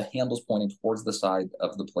plate with the handles pointing towards the side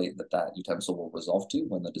of the plate that utensil will resolve to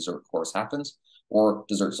when the dessert course happens, or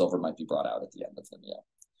dessert silver might be brought out at the end of the meal.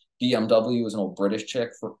 BMW is an old British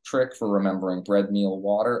trick for remembering bread, meal,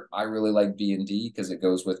 water. I really like B&D because it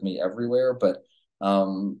goes with me everywhere, but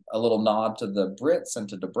a little nod to the Brits and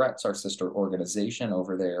to Debrett's, our sister organization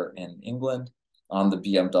over there in England, on the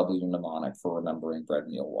BMW mnemonic for remembering bread,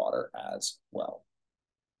 meal, water as well.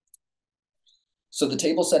 So the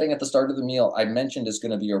table setting at the start of the meal I mentioned is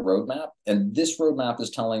going to be a roadmap, and this roadmap is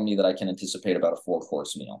telling me that I can anticipate about a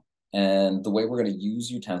 4-course meal. And the way we're going to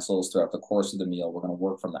use utensils throughout the course of the meal, we're going to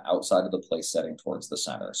work from the outside of the place setting towards the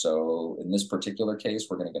center. So in this particular case,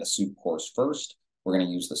 we're going to get a soup course first. We're going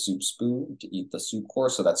to use the soup spoon to eat the soup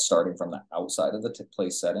course. So that's starting from the outside of the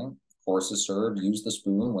place setting. Course is served, use the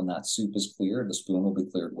spoon. When that soup is cleared, the spoon will be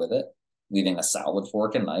cleared with it, leaving a salad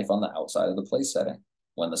fork and knife on the outside of the place setting.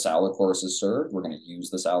 When the salad course is served, we're going to use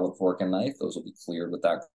the salad fork and knife. Those will be cleared with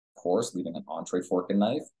that course, leaving an entree fork and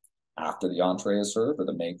knife. After the entree is served or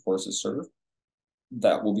the main course is served,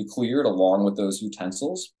 that will be cleared along with those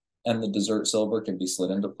utensils, and the dessert silver can be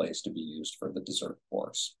slid into place to be used for the dessert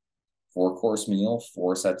course. 4-course meal,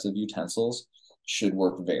 4 sets of utensils should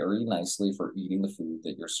work very nicely for eating the food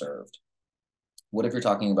that you're served. What if you're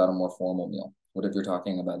talking about a more formal meal? What if you're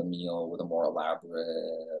talking about a meal with a more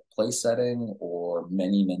elaborate place setting or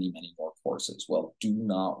many, many, many more courses? Well, do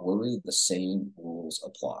not worry, the same rules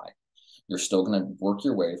apply. You're still going to work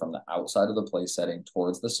your way from the outside of the place setting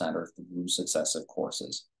towards the center through successive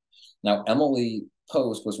courses. Now, Emily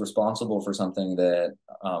Post was responsible for something that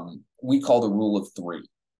we call the rule of 3.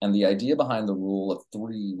 And the idea behind the rule of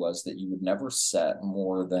 3 was that you would never set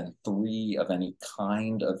more than 3 of any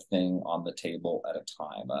kind of thing on the table at a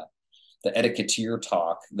time. The etiquetteer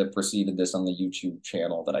talk that preceded this on the YouTube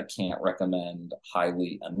channel that I can't recommend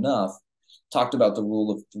highly enough talked about the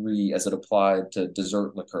rule of 3 as it applied to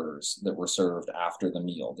dessert liqueurs that were served after the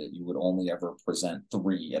meal, that you would only ever present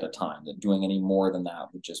 3 at a time, that doing any more than that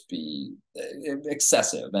would just be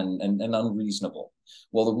excessive and unreasonable.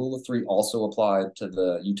 Well, the rule of 3 also applied to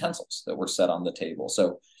the utensils that were set on the table.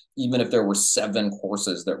 So even if there were 7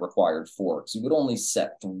 courses that required forks, you would only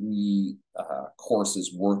set 3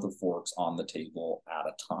 courses worth of forks on the table at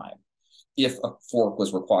a time. If a fork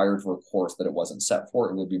was required for a course that it wasn't set for,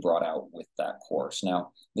 it would be brought out with that course.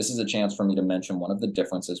 Now, this is a chance for me to mention one of the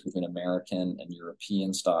differences between American and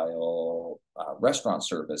European style restaurant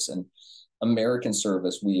service. And American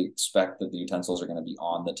service, we expect that the utensils are going to be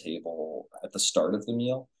on the table at the start of the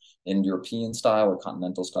meal. In European style or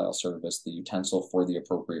continental style service, the utensil for the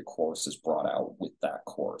appropriate course is brought out with that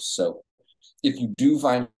course. So if you do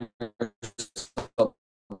find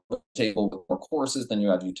table with more courses than you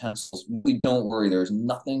have utensils, really don't worry. There's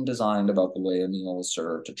nothing designed about the way a meal is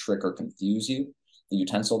served to trick or confuse you. The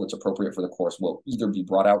utensil that's appropriate for the course will either be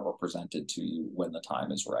brought out or presented to you when the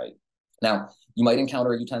time is right. Now, you might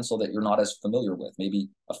encounter a utensil that you're not as familiar with. Maybe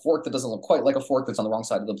a fork that doesn't look quite like a fork that's on the wrong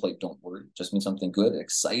side of the plate. Don't worry. It just means something good,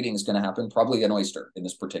 exciting is going to happen. Probably an oyster in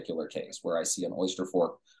this particular case, where I see an oyster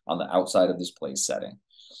fork on the outside of this place setting.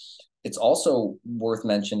 It's also worth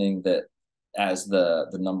mentioning that as the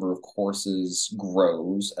number of courses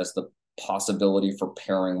grows, as the possibility for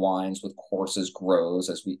pairing wines with courses grows,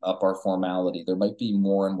 as we up our formality, there might be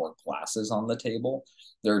more and more glasses on the table.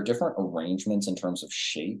 There are different arrangements in terms of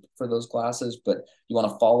shape for those glasses, but you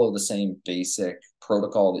want to follow the same basic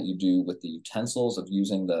protocol that you do with the utensils of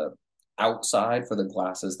using the outside for the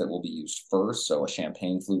glasses that will be used first. So a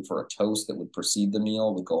champagne flute for a toast that would precede the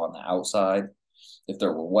meal would go on the outside. If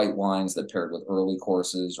there were white wines that paired with early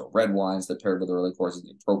courses or red wines that paired with early courses,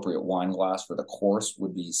 the appropriate wine glass for the course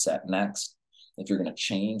would be set next. If you're going to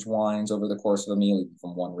change wines over the course of a meal,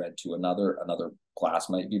 from one red to another glass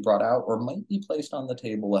might be brought out or might be placed on the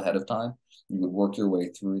table ahead of time. You would work your way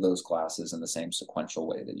through those glasses in the same sequential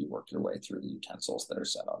way that you work your way through the utensils that are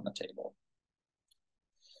set on the table.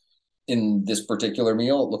 In this particular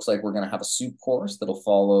meal, it looks like we're going to have a soup course that'll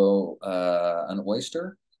follow an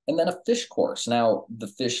oyster, and then a fish course. Now, the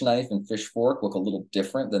fish knife and fish fork look a little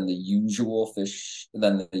different than the usual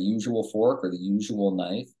fork or the usual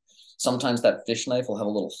knife. Sometimes that fish knife will have a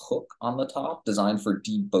little hook on the top designed for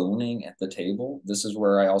deboning at the table. This is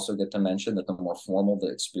where I also get to mention that the more formal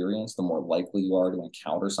the experience, the more likely you are to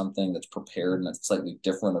encounter something that's prepared in a slightly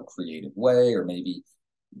different or creative way, or maybe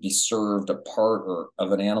be served a part or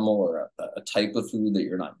of an animal or a type of food that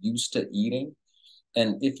you're not used to eating.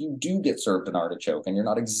 And if you do get served an artichoke and you're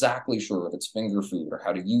not exactly sure if it's finger food or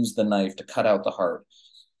how to use the knife to cut out the heart,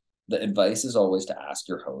 the advice is always to ask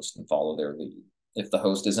your host and follow their lead. If the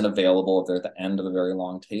host isn't available, if they're at the end of a very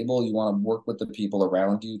long table, you want to work with the people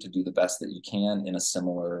around you to do the best that you can in a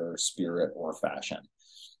similar spirit or fashion.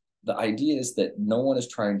 The idea is that no one is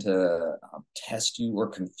trying to test you or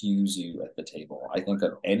confuse you at the table. I think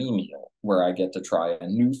of any meal where I get to try a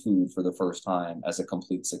new food for the first time as a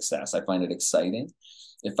complete success. I find it exciting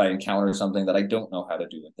if I encounter something that I don't know how to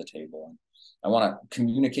do at the table. I want to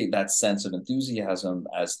communicate that sense of enthusiasm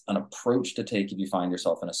as an approach to take if you find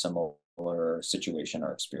yourself in a similar situation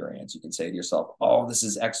or experience. You can say to yourself, oh, this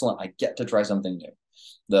is excellent. I get to try something new.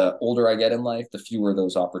 The older I get in life, the fewer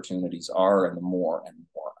those opportunities are, and the more and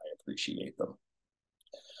more I appreciate them.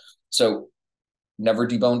 So never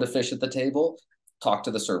debone a fish at the table. Talk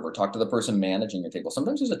to the server, talk to the person managing your table.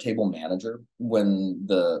 Sometimes there's a table manager when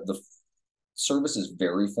the service is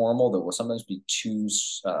very formal. There will sometimes be two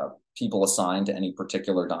people assigned to any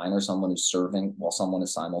particular diner, someone who's serving while someone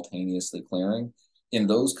is simultaneously clearing. In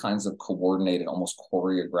those kinds of coordinated, almost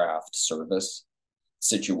choreographed service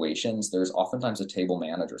situations, there's oftentimes a table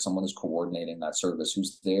manager, someone who's coordinating that service,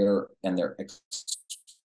 who's there, and they're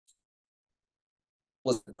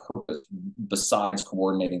purpose besides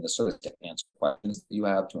coordinating the service to answer questions that you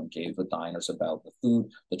have, to engage with diners about the food,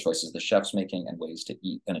 the choices the chef's making, and ways to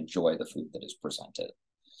eat and enjoy the food that is presented.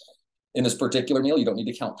 In this particular meal, you don't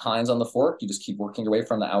need to count tines on the fork. You just keep working your way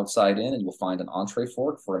from the outside in, and you will find an entree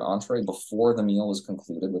fork for an entree before the meal is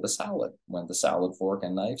concluded with a salad, when the salad fork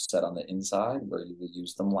and knife set on the inside where you will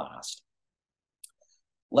use them last.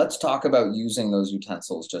 Let's talk about using those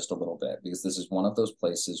utensils just a little bit, because this is one of those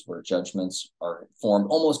places where judgments are formed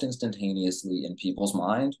almost instantaneously in people's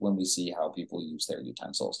minds when we see how people use their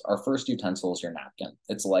utensils. Our first utensil is your napkin.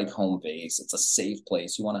 It's like home base. It's a safe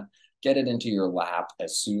place. You want to get it into your lap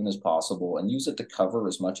as soon as possible and use it to cover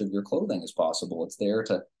as much of your clothing as possible. It's there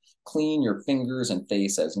to clean your fingers and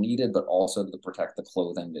face as needed, but also to protect the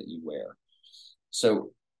clothing that you wear.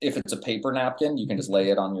 So if it's a paper napkin, you can just lay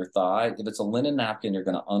it on your thigh. If it's a linen napkin, you're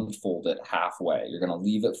going to unfold it halfway. You're going to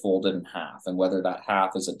leave it folded in half. And whether that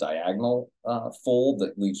half is a diagonal fold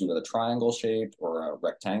that leaves you with a triangle shape, or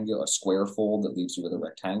a square fold that leaves you with a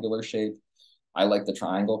rectangular shape, I like the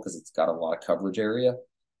triangle because it's got a lot of coverage area.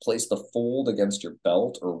 Place the fold against your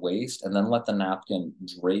belt or waist, and then let the napkin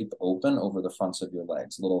drape open over the fronts of your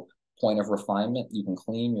legs. A little point of refinement, you can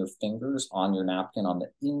clean your fingers on your napkin on the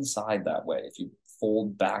inside that way. If you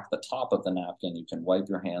fold back the top of the napkin, you can wipe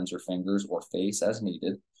your hands or fingers or face as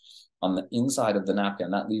needed on the inside of the napkin.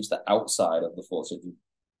 That leaves the outside of the fold. So if you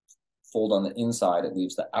fold on the inside, it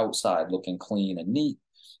leaves the outside looking clean and neat.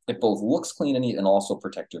 It both looks clean and neat and also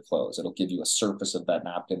protect your clothes. It'll give you a surface of that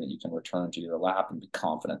napkin that you can return to your lap and be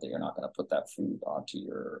confident that you're not going to put that food onto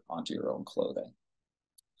your own clothing.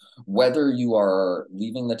 Whether you are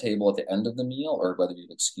leaving the table at the end of the meal or whether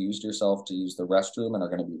you've excused yourself to use the restroom and are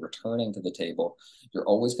going to be returning to the table, you're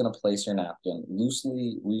always going to place your napkin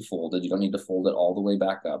loosely refolded. You don't need to fold it all the way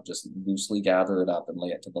back up. Just loosely gather it up and lay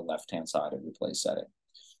it to the left-hand side of your place setting.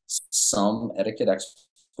 Some etiquette experts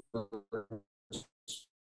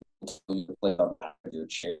you play on the back of your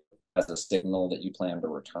chair as a signal that you plan to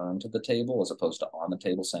return to the table, as opposed to on the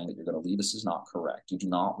table saying that you're going to leave. This is not correct. You do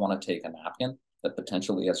not want to take a napkin that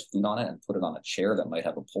potentially has food on it and put it on a chair that might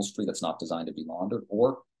have upholstery that's not designed to be laundered,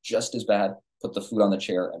 or Just as bad, put the food on the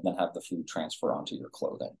chair and then have the food transfer onto your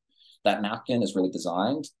clothing. That napkin is really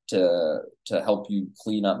designed to help you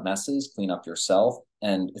clean up messes, clean up yourself,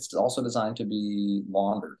 and it's also designed to be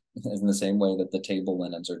laundered in the same way that the table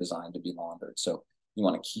linens are designed to be laundered. So you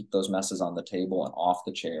want to keep those messes on the table and off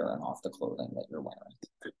the chair and off the clothing that you're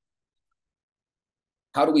wearing.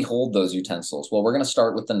 How do we hold those utensils? Well, we're going to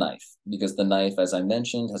start with the knife, because the knife, as I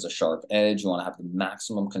mentioned, has a sharp edge. You want to have the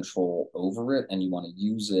maximum control over it, and you want to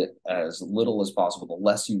use it as little as possible. The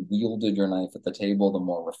less you wielded your knife at the table, the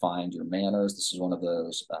more refined your manners. This is one of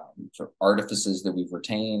those sort of artifices that we've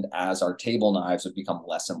retained as our table knives have become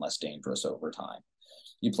less and less dangerous over time.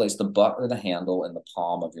 You place the butt or the handle in the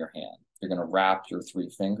palm of your hand. You're going to wrap your 3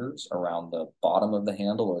 fingers around the bottom of the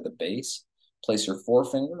handle or the base. Place your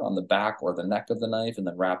forefinger on the back or the neck of the knife, and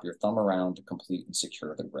then wrap your thumb around to complete and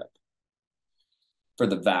secure the grip. For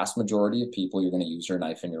the vast majority of people, you're going to use your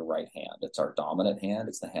knife in your right hand. It's our dominant hand.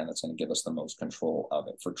 It's the hand that's going to give us the most control of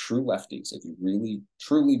it. For true lefties, if you really,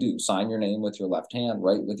 truly do sign your name with your left hand,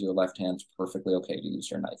 write with your left hand, it's perfectly okay to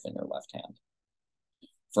use your knife in your left hand.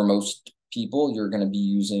 For most people, you're going to be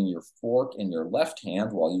using your fork in your left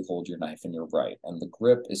hand while you hold your knife in your right, and the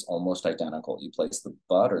grip is almost identical. You place the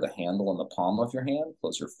butt or the handle in the palm of your hand,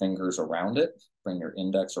 close your fingers around it, bring your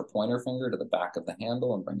index or pointer finger to the back of the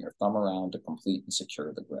handle, and bring your thumb around to complete and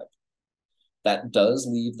secure the grip. That does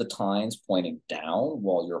leave the tines pointing down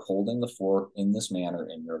while you're holding the fork in this manner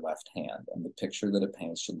in your left hand. And the picture that it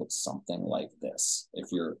paints should look something like this.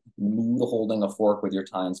 If you're new to holding a fork with your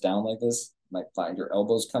tines down like this, you might find your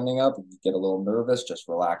elbows coming up. If you get a little nervous, just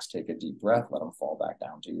relax, take a deep breath, let them fall back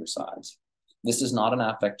down to your sides. This is not an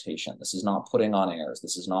affectation. This is not putting on airs.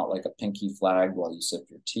 This is not like a pinky flag while you sip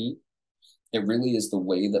your tea. It really is the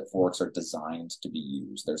way that forks are designed to be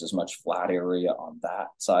used. There's as much flat area on that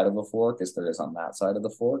side of a fork as there is on that side of the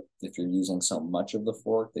fork. If you're using so much of the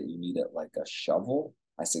fork that you need it like a shovel,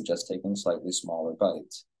 I suggest taking slightly smaller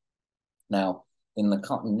bites. Now, in the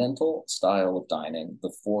continental style of dining,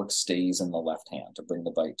 the fork stays in the left hand to bring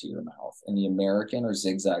the bite to your mouth. In the American or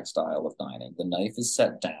zigzag style of dining, the knife is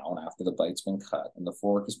set down after the bite's been cut, and the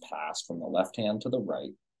fork is passed from the left hand to the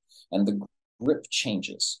right, and the grip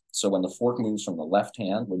changes. So when the fork moves from the left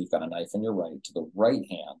hand, when you've got a knife in your right, to the right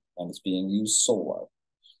hand, and it's being used solo,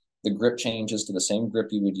 the grip changes to the same grip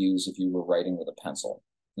you would use if you were writing with a pencil.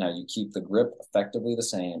 Now you keep the grip effectively the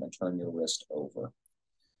same and turn your wrist over.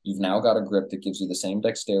 You've now got a grip that gives you the same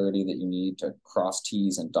dexterity that you need to cross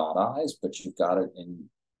T's and dot I's, but you've got it in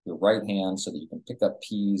your right hand so that you can pick up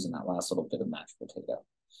peas and that last little bit of mashed potato.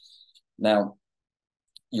 Now,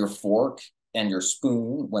 your fork and your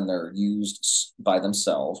spoon, when they're used by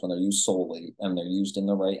themselves, when they're used solely, and they're used in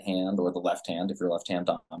the right hand or the left hand, if you're left hand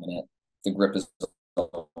dominant, the grip is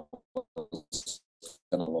going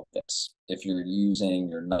to look this. If you're using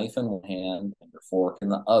your knife in one hand and your fork in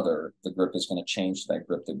the other, the grip is going to change to that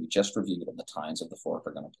grip that we just reviewed, and the tines of the fork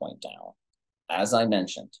are going to point down. As I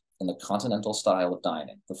mentioned, in the continental style of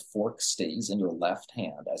dining, the fork stays in your left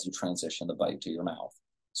hand as you transition the bite to your mouth.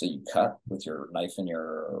 So you cut with your knife in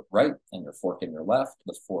your right and your fork in your left.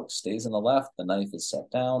 The fork stays in the left, the knife is set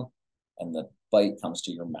down, and the bite comes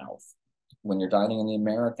to your mouth. When you're dining in the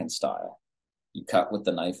American style, you cut with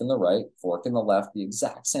the knife in the right, fork in the left, the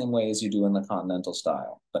exact same way as you do in the continental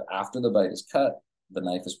style. But after the bite is cut, the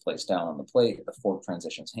knife is placed down on the plate, the fork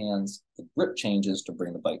transitions hands, the grip changes to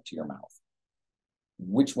bring the bite to your mouth.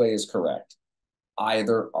 Which way is correct?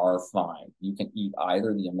 Either are fine. You can eat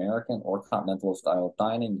either the American or continental style of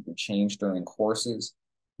dining. You can change during courses.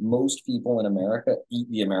 Most people in America eat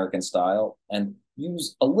the American style and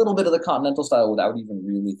use a little bit of the continental style without even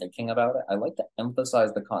really thinking about it. I like to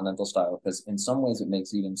emphasize the continental style because in some ways it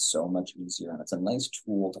makes eating so much easier, and it's a nice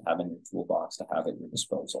tool to have in your toolbox to have at your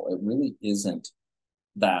disposal. It really isn't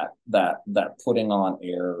that putting on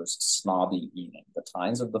airs, snobby eating. The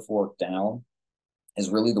tines of the fork down is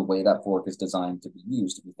really the way that fork is designed to be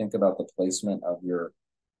used. If you think about the placement of your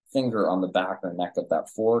finger on the back or neck of that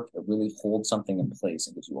fork, it really holds something in place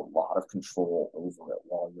and gives you a lot of control over it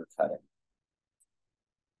while you're cutting.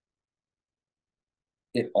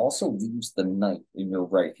 It also leaves the knife in your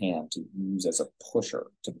right hand to use as a pusher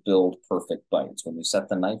to build perfect bites. When you set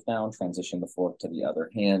the knife down, transition the fork to the other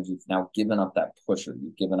hand, you've now given up that pusher.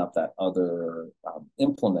 You've given up that other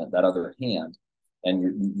implement, that other hand,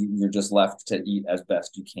 and you're just left to eat as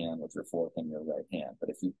best you can with your fork in your right hand. But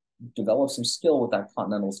if you develop some skill with that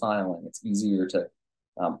continental styling, it's easier to,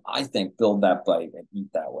 I think, build that bite and eat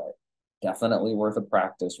that way. Definitely worth a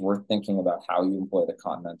practice, worth thinking about how you employ the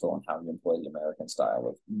continental and how you employ the American style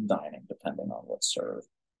of dining, depending on what's served.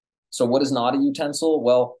 So what is not a utensil?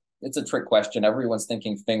 Well, it's a trick question. Everyone's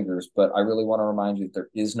thinking fingers, but I really want to remind you that there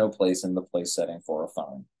is no place in the place setting for a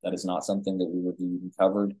phone. That is not something that we reviewed and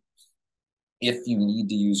covered. If you need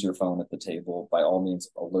to use your phone at the table, by all means,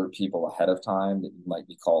 alert people ahead of time that you might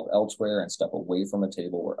be called elsewhere and step away from a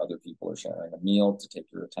table where other people are sharing a meal to take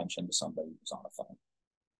your attention to somebody who's on a phone.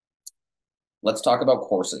 Let's talk about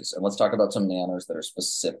courses, and let's talk about some manners that are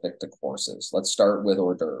specific to courses. Let's start with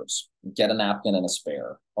hors d'oeuvres. Get a napkin and a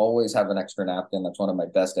spare. Always have an extra napkin. That's one of my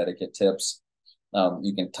best etiquette tips.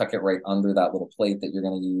 You can tuck it right under that little plate that you're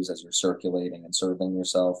going to use as you're circulating and serving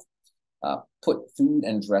yourself. Put food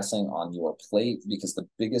and dressing on your plate, because the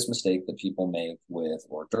biggest mistake that people make with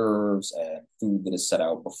hors d'oeuvres and food that is set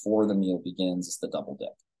out before the meal begins is the double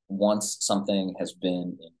dip. Once something has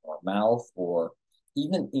been in your mouth, or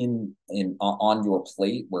even on your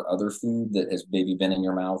plate where other food that has maybe been in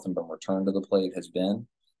your mouth and been returned to the plate has been,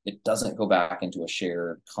 it doesn't go back into a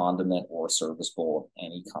shared condiment or service bowl of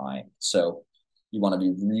any kind. So you want to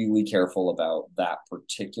be really careful about that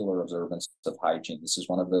particular observance of hygiene. This is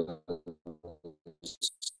one of the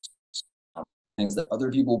things that other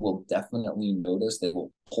people will definitely notice. They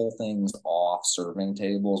will pull things off serving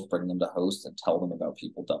tables, bring them to hosts, and tell them about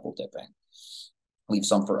people double dipping. Leave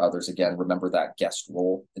some for others. Again, remember that guest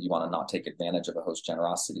role, that you want to not take advantage of a host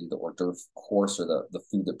generosity. The hors d'oeuvre course, or the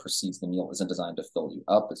food that precedes the meal, isn't designed to fill you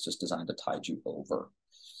up. It's just designed to tide you over.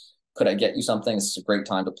 Could I get you something? This is a great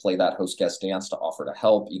time to play that host-guest dance to offer to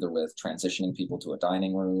help, either with transitioning people to a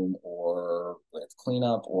dining room, or with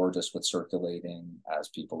cleanup, or just with circulating as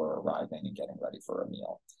people are arriving and getting ready for a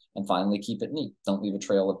meal. And finally, keep it neat. Don't leave a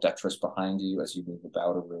trail of detritus behind you as you move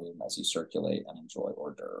about a room, as you circulate and enjoy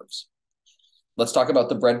hors d'oeuvres. Let's talk about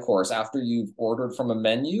the bread course. After you've ordered from a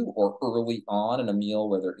menu, or early on in a meal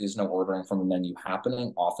where there is no ordering from a menu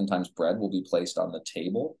happening, oftentimes bread will be placed on the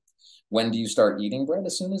table. When do you start eating bread?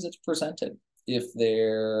 As soon as it's presented. If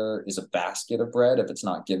there is a basket of bread, if it's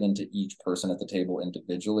not given to each person at the table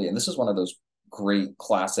individually, and this is one of those great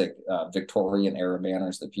classic Victorian era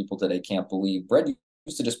manners that people today can't believe. Bread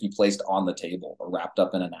used to just be placed on the table or wrapped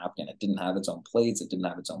up in a napkin. It didn't have its own plates. It didn't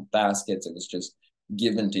have its own baskets. It was just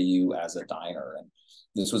given to you as a diner. And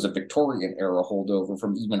this was a Victorian era holdover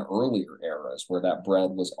from even earlier eras, where that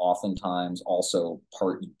bread was oftentimes also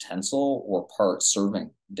part utensil or part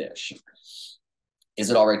serving dish. Is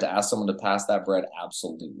it all right to ask someone to pass that bread?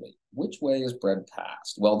 Absolutely. Which way is bread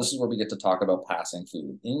passed? Well, this is where we get to talk about passing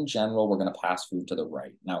food. In general, we're going to pass food to the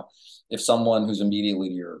right. Now, if someone who's immediately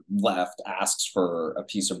to your left asks for a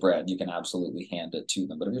piece of bread, you can absolutely hand it to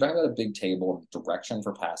them. But if you're talking about a big table, direction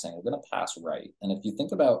for passing, we're going to pass right. And if you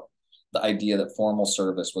think about the idea that formal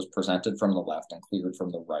service was presented from the left and cleared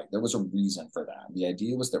from the right, there was a reason for that. The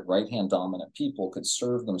idea was that right-hand dominant people could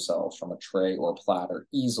serve themselves from a tray or platter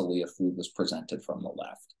easily if food was presented from the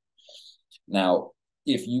left. Now,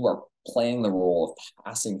 if you are playing the role of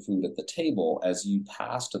passing food at the table, as you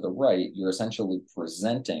pass to the right, you're essentially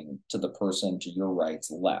presenting to the person to your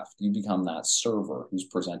right's left. You become that server who's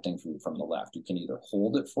presenting food from the left. You can either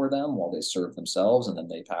hold it for them while they serve themselves and then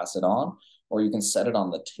they pass it on, or you can set it on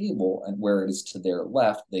the table, and where it is to their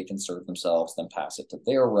left, they can serve themselves, then pass it to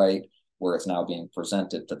their right, where it's now being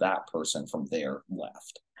presented to that person from their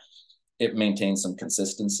left. It maintains some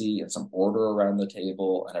consistency and some order around the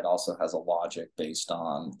table, and it also has a logic based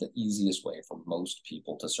on the easiest way for most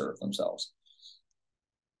people to serve themselves.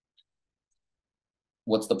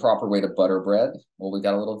 What's the proper way to butter bread? Well, we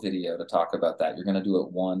got a little video to talk about that. You're going to do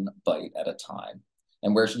it one bite at a time.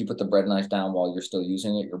 And where should you put the bread knife down while you're still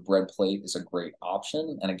using it? Your bread plate is a great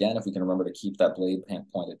option. And again, if we can remember to keep that blade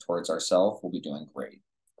pointed towards ourselves, we'll be doing great.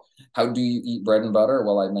 How do you eat bread and butter?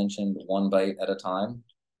 Well, I mentioned one bite at a time.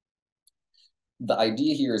 The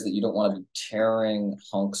idea here is that you don't want to be tearing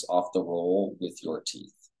hunks off the roll with your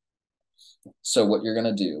teeth. So what you're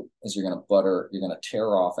going to do is you're going to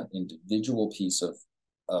tear off an individual piece of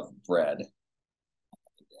bread.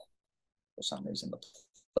 For some reason,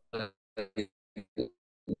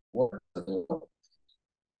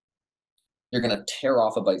 you're going to tear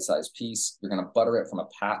off a bite-sized piece. You're going to butter it from a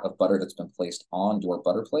pat of butter that's been placed on your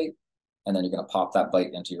butter plate. And then you're going to pop that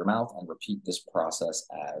bite into your mouth and repeat this process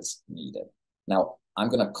as needed. Now, I'm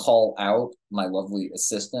going to call out my lovely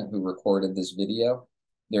assistant who recorded this video.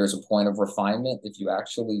 There's a point of refinement. If you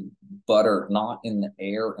actually butter not in the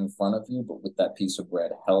air in front of you, but with that piece of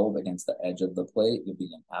bread held against the edge of the plate, you'll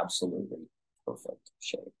be in absolutely perfect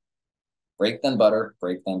shape. Break, then butter,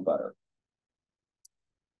 break, then butter.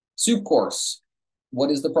 Soup course.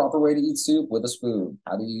 What is the proper way to eat soup? With a spoon.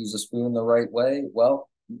 How do you use a spoon the right way? Well,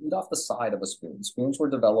 you eat off the side of a spoon. Spoons were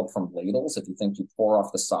developed from ladles. If you think, you pour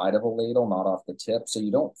off the side of a ladle, not off the tip. So you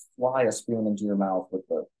don't fly a spoon into your mouth with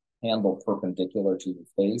the handle perpendicular to your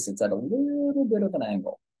face. It's at a little bit of an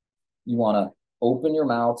angle. You want to open your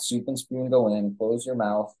mouth, soup and spoon go in, close your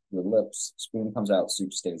mouth, your lips, spoon comes out,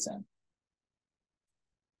 soup stays in.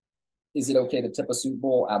 Is it okay to tip a soup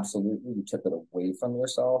bowl? Absolutely. You tip it away from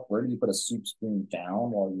yourself. Where do you put a soup spoon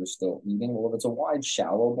down while you're still eating? Well, if it's a wide,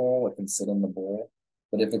 shallow bowl, it can sit in the bowl.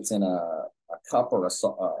 But if it's in a cup or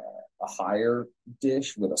a higher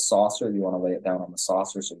dish with a saucer, you want to lay it down on the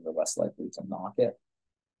saucer so you're less likely to knock it.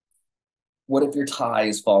 What if your tie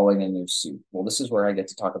is falling in your soup? Well, this is where I get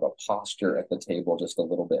to talk about posture at the table just a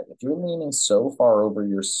little bit. If you're leaning so far over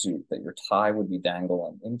your soup that your tie would be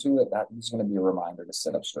dangling into it, that is going to be a reminder to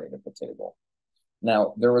sit up straight at the table.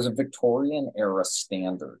 Now, there was a Victorian era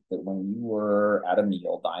standard that when you were at a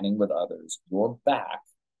meal dining with others, your back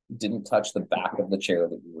didn't touch the back of the chair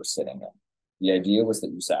that you were sitting in. The idea was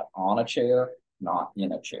that you sat on a chair, not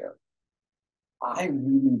in a chair. I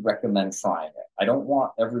really recommend trying it. I don't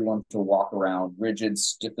want everyone to walk around rigid,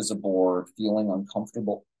 stiff as a board, feeling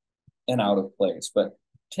uncomfortable and out of place. But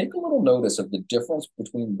take a little notice of the difference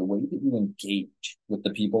between the way that you engage with the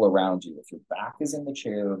people around you. If your back is in the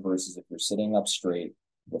chair versus if you're sitting up straight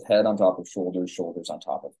with head on top of shoulders, shoulders on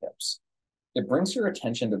top of hips. It brings your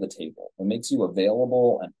attention to the table. It makes you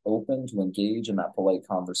available and open to engage in that polite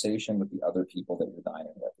conversation with the other people that you're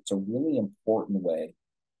dining with. It's a really important way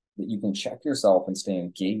that you can check yourself and stay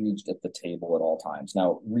engaged at the table at all times.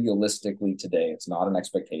 Now, realistically today, it's not an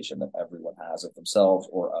expectation that everyone has of themselves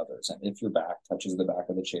or others. And if your back touches the back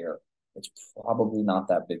of the chair, it's probably not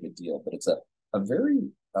that big a deal, but it's a very,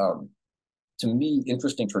 to me,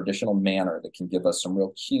 interesting traditional manner that can give us some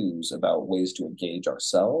real cues about ways to engage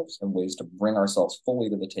ourselves and ways to bring ourselves fully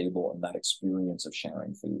to the table and that experience of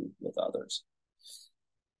sharing food with others.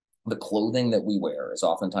 The clothing that we wear is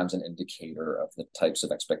oftentimes an indicator of the types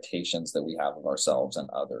of expectations that we have of ourselves and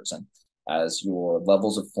others. And as your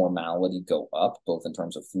levels of formality go up, both in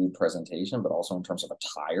terms of food presentation, but also in terms of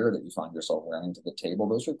attire that you find yourself wearing to the table,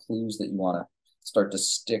 those are clues that you want to start to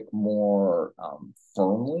stick more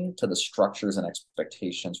firmly to the structures and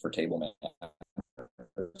expectations for table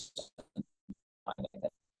manners.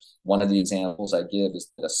 One of the examples I give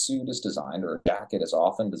is that a suit is designed, or a jacket is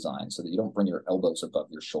often designed, so that you don't bring your elbows above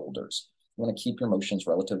your shoulders. You want to keep your motions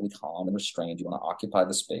relatively calm and restrained. You want to occupy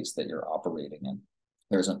the space that you're operating in.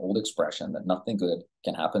 There's an old expression that nothing good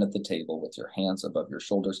can happen at the table with your hands above your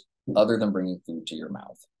shoulders other than bringing food to your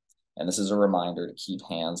mouth. And this is a reminder to keep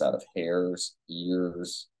hands out of hairs,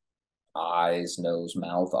 ears, eyes, nose,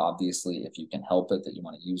 mouth, obviously, if you can help it, that you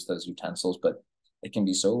want to use those utensils. But it can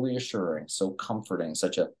be so reassuring, so comforting,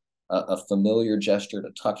 such a familiar gesture to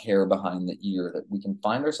tuck hair behind the ear that we can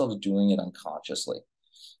find ourselves doing it unconsciously.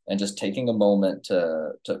 And just taking a moment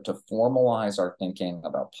to formalize our thinking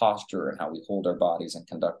about posture and how we hold our bodies and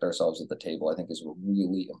conduct ourselves at the table, I think is a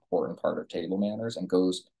really important part of table manners and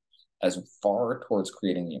goes as far towards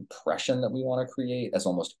creating the impression that we want to create as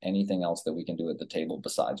almost anything else that we can do at the table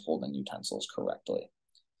besides holding utensils correctly.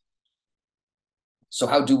 So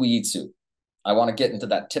how do we eat soup? I want to get into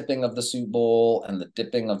that tipping of the soup bowl and the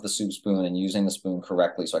dipping of the soup spoon and using the spoon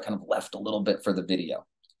correctly. So I kind of left a little bit for the video.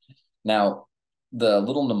 Now, the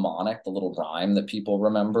little mnemonic, the little rhyme that people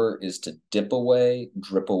remember is to dip away,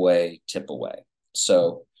 drip away, tip away.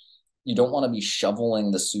 So you don't want to be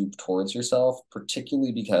shoveling the soup towards yourself,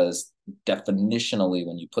 particularly because definitionally,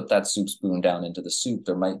 when you put that soup spoon down into the soup,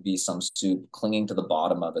 there might be some soup clinging to the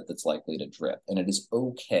bottom of it that's likely to drip. And it is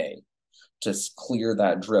okay to clear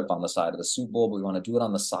that drip on the side of the soup bowl, but we want to do it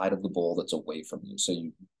on the side of the bowl that's away from you. So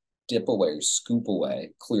you dip away, scoop away,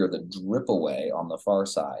 clear the drip away on the far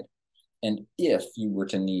side. And if you were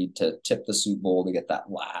to need to tip the soup bowl to get that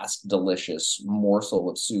last delicious morsel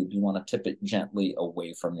of soup, you want to tip it gently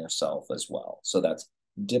away from yourself as well. So that's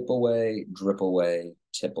dip away, drip away,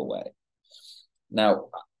 tip away. Now,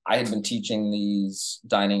 I had been teaching these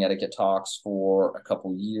dining etiquette talks for a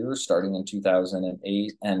couple years, starting in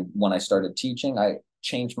 2008. And when I started teaching, I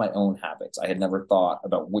changed my own habits. I had never thought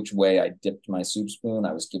about which way I dipped my soup spoon.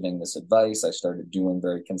 I was giving this advice. I started doing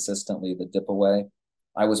very consistently the dip away.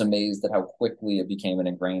 I was amazed at how quickly it became an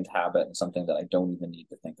ingrained habit and something that I don't even need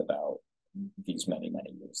to think about these many,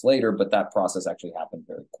 many years later. But that process actually happened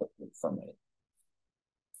very quickly for me.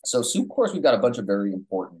 So soup course, we've got a bunch of very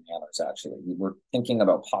important manners, actually. We were thinking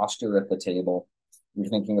about posture at the table. We're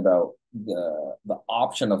thinking about the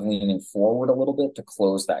option of leaning forward a little bit to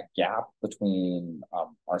close that gap between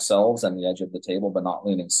ourselves and the edge of the table, but not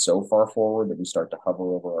leaning so far forward that we start to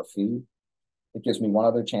hover over our food. It gives me one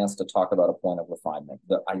other chance to talk about a point of refinement.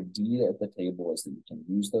 The idea at the table is that you can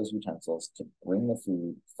use those utensils to bring the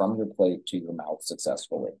food from your plate to your mouth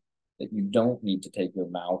successfully, that you don't need to take your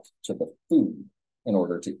mouth to the food in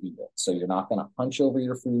order to eat it. So you're not going to hunch over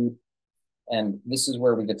your food. And this is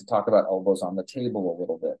where we get to talk about elbows on the table a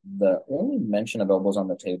little bit. The only mention of elbows on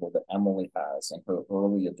the table that Emily has in her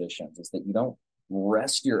early editions is that you don't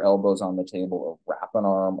rest your elbows on the table or wrap an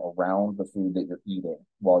arm around the food that you're eating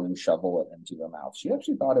while you shovel it into your mouth. She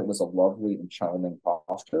actually thought it was a lovely and charming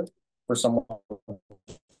posture for someone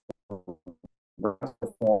to rest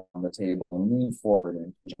the form on the table and lean forward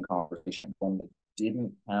in a conversation when they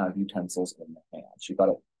didn't have utensils in their hands. She thought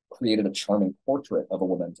it created a charming portrait of a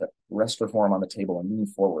woman to rest her form on the table and lean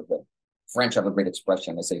forward. The French have a great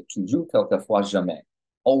expression. They say toujours, quelquefois, jamais.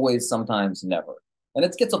 Always, sometimes, never. And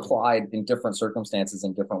it gets applied in different circumstances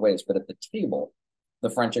in different ways. But at the table, the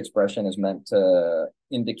French expression is meant to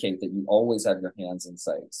indicate that you always have your hands in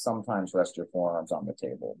sight. Sometimes rest your forearms on the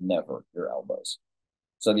table, never your elbows.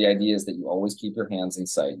 So the idea is that you always keep your hands in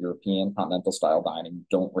sight. European continental style dining, you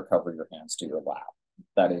don't recover your hands to your lap.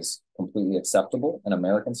 That is completely acceptable in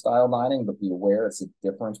American style dining, but be aware it's a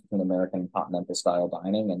difference between American and continental style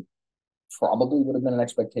dining, and probably would have been an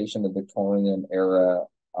expectation of Victorian era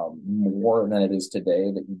more than it is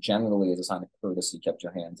today, that you generally, as a sign of courtesy, kept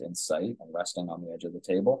your hands in sight and resting on the edge of the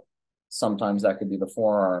table. Sometimes that could be the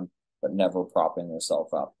forearm, but never propping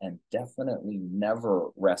yourself up, and definitely never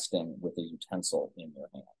resting with a utensil in your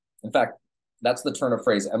hand. In fact, that's the turn of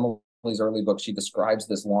phrase. Emily's early book, she describes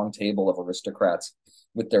this long table of aristocrats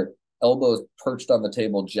with their elbows perched on the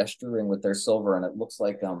table, gesturing with their silver, and it looks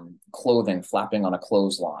like clothing flapping on a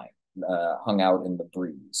clothesline, hung out in the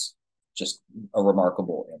breeze. Just a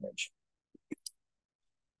remarkable image.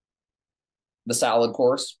 The salad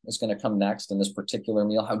course is going to come next in this particular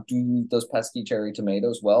meal. How do you eat those pesky cherry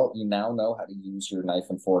tomatoes? Well, you now know how to use your knife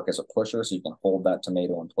and fork as a pusher so you can hold that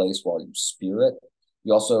tomato in place while you spear it.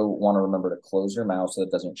 You also want to remember to close your mouth so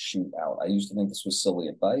it doesn't shoot out. I used to think this was silly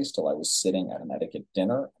advice till I was sitting at an etiquette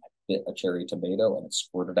dinner. I bit a cherry tomato and it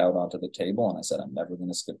squirted out onto the table, and I said, I'm never going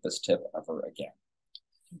to skip this tip ever again.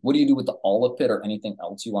 What do you do with the olive pit or anything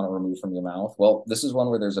else you want to remove from your mouth? Well, this is one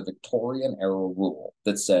where there's a Victorian era rule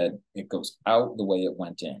that said it goes out the way it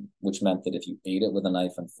went in, which meant that if you ate it with a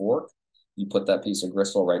knife and fork, you put that piece of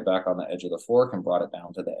gristle right back on the edge of the fork and brought it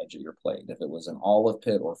down to the edge of your plate. If it was an olive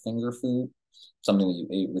pit or finger food, something that you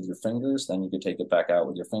ate with your fingers, then you could take it back out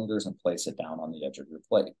with your fingers and place it down on the edge of your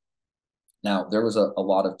plate. Now, there was a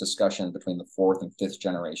lot of discussion between the fourth and fifth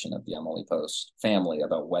generation of the Emily Post family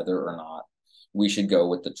about whether or not we should go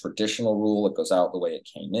with the traditional rule, it goes out the way it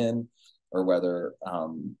came in, or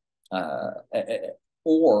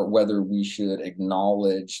whether we should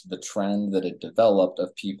acknowledge the trend that had developed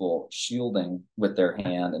of people shielding with their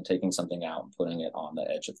hand and taking something out and putting it on the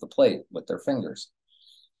edge of the plate with their fingers.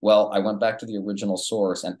 Well, I went back to the original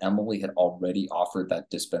source, and Emily had already offered that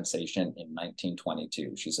dispensation in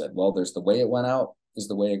 1922. She said, well, there's the way it went out is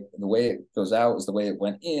the way it goes out is the way it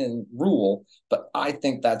went in rule, but I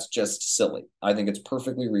think that's just silly. I think it's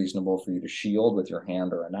perfectly reasonable for you to shield with your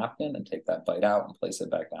hand or a napkin and take that bite out and place it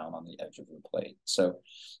back down on the edge of your plate. So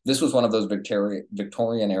this was one of those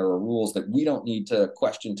Victorian era rules that we don't need to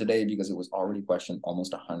question today because it was already questioned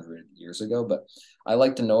almost 100 years ago, but I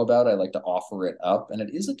like to know about it. I like to offer it up, and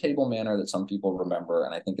it is a table manner that some people remember,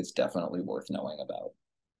 and I think it's definitely worth knowing about.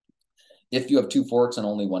 If you have two forks and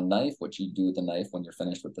only one knife, what you do with the knife when you're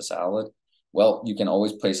finished with the salad, well, you can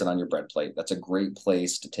always place it on your bread plate. That's a great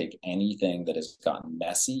place to take anything that has gotten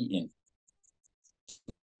messy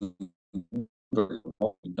in you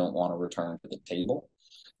don't want to return to the table.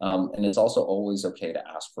 And it's also always okay to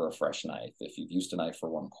ask for a fresh knife. If you've used a knife for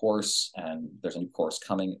one course and there's a new course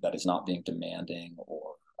coming that is not being demanding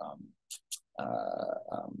or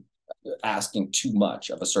asking too much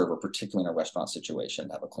of a server, particularly in a restaurant situation,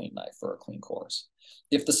 to have a clean knife for a clean course.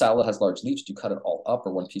 If the salad has large leaves, do you cut it all up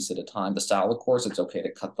or one piece at a time? The salad course, it's okay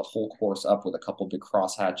to cut the whole course up with a couple big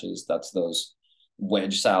cross hatches. That's those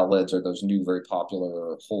wedge salads or those new very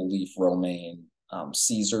popular whole leaf romaine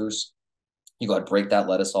Caesars. You got to break that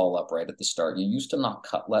lettuce all up right at the start. You used to not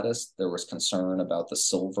cut lettuce. There was concern about the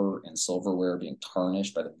silver and silverware being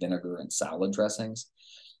tarnished by the vinegar and salad dressings.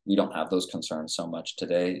 We don't have those concerns so much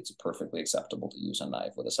today. It's perfectly acceptable to use a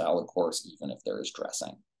knife with a salad course, even if there is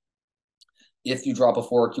dressing. If you drop a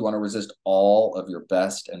fork, you want to resist all of your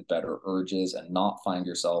best and better urges and not find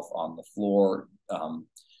yourself on the floor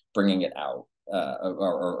bringing it out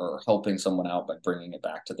or helping someone out by bringing it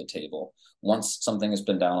back to the table. Once something has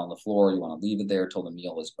been down on the floor, you want to leave it there till the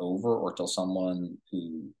meal is over or till someone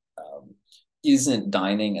who isn't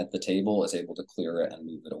dining at the table is able to clear it and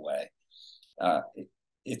move it away.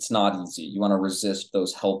 it's not easy. You want to resist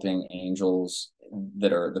those helping angels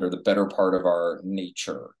that are the better part of our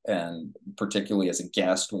nature, and particularly as a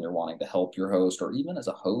guest when you're wanting to help your host, or even as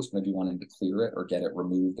a host maybe wanting to clear it or get it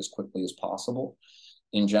removed as quickly as possible.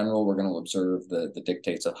 In general, we're going to observe the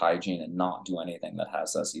dictates of hygiene and not do anything that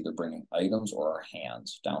has us either bringing items or our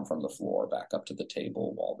hands down from the floor back up to the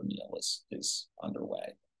table while the meal is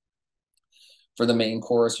underway. For the main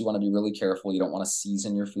course, you want to be really careful. You don't want to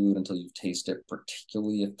season your food until you've tasted it,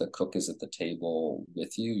 particularly if the cook is at the table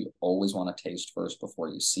with you. You always want to taste first before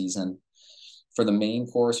you season. For the main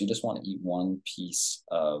course, you just want to eat one piece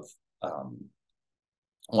of,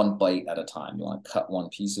 one bite at a time. You want to cut one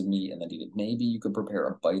piece of meat and then eat it. Maybe you could prepare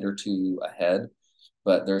a bite or two ahead,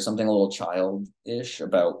 but there's something a little childish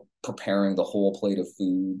about preparing the whole plate of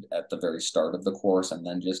food at the very start of the course and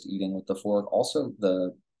then just eating with the fork. Also,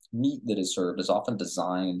 the meat that is served is often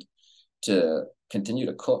designed to continue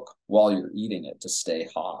to cook while you're eating it, to stay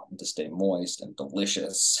hot and to stay moist and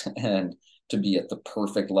delicious and to be at the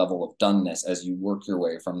perfect level of doneness as you work your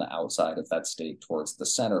way from the outside of that steak towards the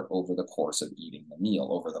center over the course of eating the meal,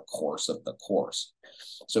 over the course of the course.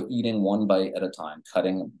 So eating one bite at a time,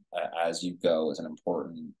 cutting as you go, is an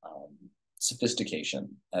important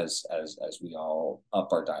sophistication as we all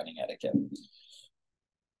up our dining etiquette.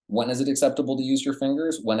 When is it acceptable to use your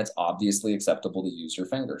fingers? When it's obviously acceptable to use your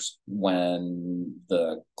fingers. When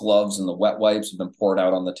the gloves and the wet wipes have been poured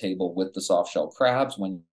out on the table with the soft shell crabs,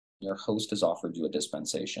 when your host has offered you a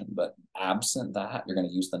dispensation. But absent that, you're going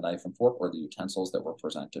to use the knife and fork or the utensils that were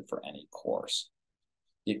presented for any course.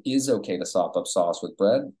 It is okay to sop up sauce with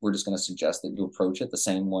bread. We're just going to suggest that you approach it the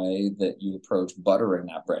same way that you approach buttering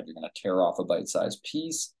that bread. You're going to tear off a bite-sized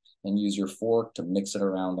piece and use your fork to mix it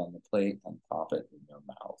around on the plate and pop it in your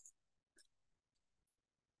mouth.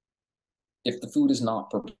 If the food is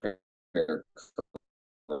not prepared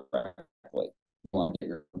correctly, you want to get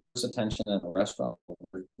your attention in a restaurant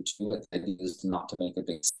to it. The idea is not to make a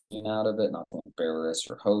big scene out of it, not to embarrass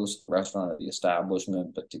your host, the restaurant, or the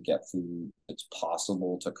establishment, but to get food it's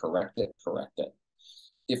possible to correct it, correct it.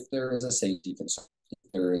 If there is a safety concern,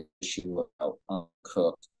 if there is an issue about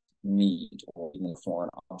uncooked meat or even a foreign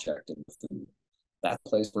object in the food, that's a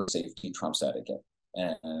place where safety trumps etiquette.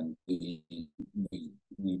 And we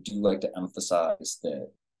do like to emphasize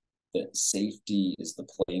that safety is the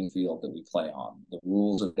playing field that we play on. The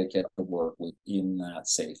rules of etiquette work within that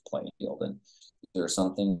safe playing field. And if there's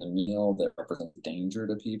something in the meal that represents danger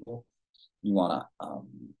to people, you want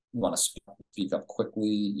to speak up quickly.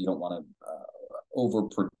 You don't want to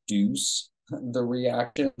overproduce the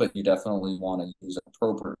reaction, but you definitely want to use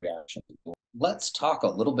appropriate reaction. Let's talk a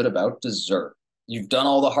little bit about dessert. You've done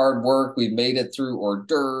all the hard work. We've made it through hors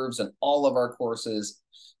d'oeuvres and all of our courses.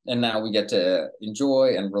 And now we get to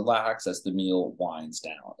enjoy and relax as the meal winds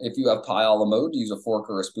down. If you have pie a la mode, to use a fork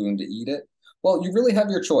or a spoon to eat it, well, you really have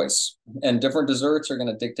your choice. And different desserts are going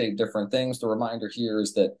to dictate different things. The reminder here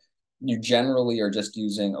is that you generally are just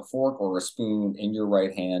using a fork or a spoon in your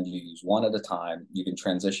right hand. You use one at a time. You can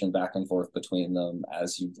transition back and forth between them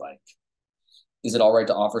as you'd like. Is it all right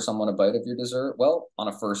to offer someone a bite of your dessert? Well, on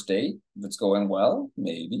a first date, if it's going well,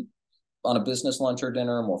 maybe. On a business lunch or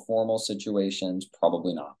dinner, more formal situations,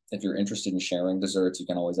 probably not. If you're interested in sharing desserts, you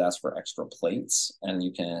can always ask for extra plates, and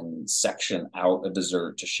you can section out a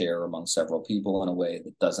dessert to share among several people in a way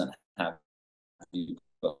that doesn't have you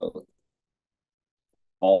both.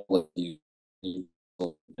 All of you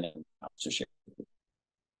to share.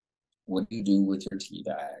 What do you do with your tea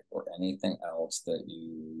bag or anything else that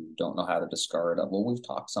you don't know how to discard? Well, we've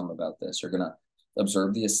talked some about this. You're going to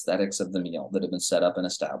observe the aesthetics of the meal that have been set up and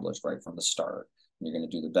established right from the start. And you're going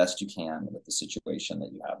to do the best you can with the situation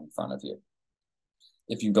that you have in front of you.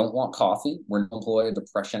 If you don't want coffee, we're going to employ a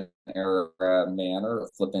Depression-era manner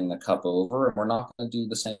of flipping the cup over. And we're not going to do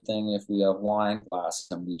the same thing if we have wine glass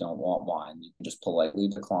and we don't want wine. You can just politely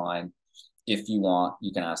decline. If you want,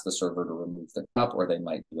 you can ask the server to remove the cup, or they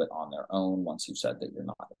might do it on their own once you've said that you're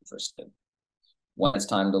not interested. When it's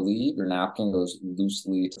time to leave, your napkin goes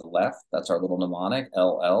loosely to the left. That's our little mnemonic,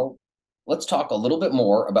 LL. Let's talk a little bit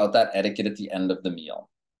more about that etiquette at the end of the meal.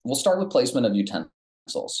 We'll start with placement of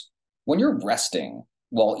utensils. When you're resting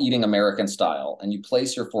while eating American style and you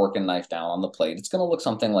place your fork and knife down on the plate, it's going to look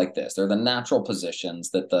something like this. They're the natural positions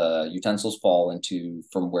that the utensils fall into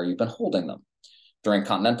from where you've been holding them. During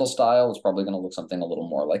continental style, it's probably going to look something a little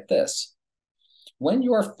more like this. When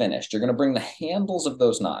you are finished, you're going to bring the handles of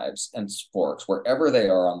those knives and forks, wherever they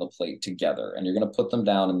are on the plate, together, and you're going to put them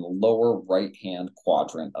down in the lower right-hand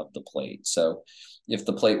quadrant of the plate. So if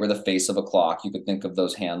the plate were the face of a clock, you could think of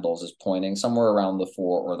those handles as pointing somewhere around the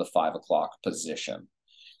 4 or the 5 o'clock position.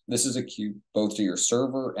 This is a cue both to your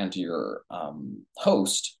server and to your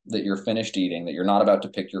host that you're finished eating, that you're not about to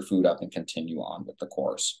pick your food up and continue on with the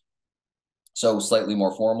course. So slightly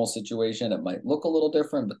more formal situation, it might look a little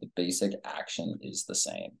different, but the basic action is the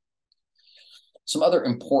same. Some other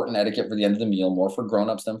important etiquette for the end of the meal, more for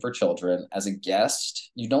grown-ups than for children. As a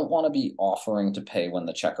guest, you don't want to be offering to pay when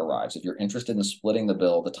the check arrives. If you're interested in splitting the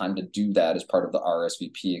bill, the time to do that is part of the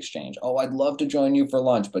RSVP exchange. Oh, I'd love to join you for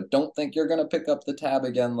lunch, but don't think you're going to pick up the tab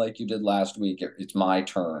again like you did last week. It's my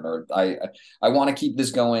turn, or I want to keep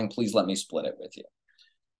this going. Please let me split it with you.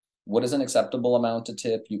 What is an acceptable amount to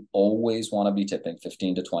tip? You always want to be tipping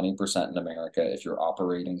 15 to 20% in America if you're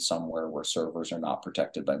operating somewhere where servers are not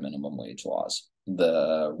protected by minimum wage laws.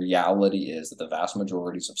 The reality is that the vast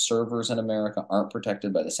majorities of servers in America aren't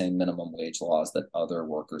protected by the same minimum wage laws that other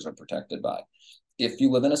workers are protected by. If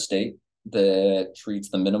you live in a state that treats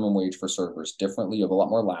the minimum wage for servers differently, you have a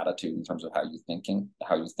lot more latitude in terms of how you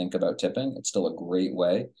think about tipping. It's still a great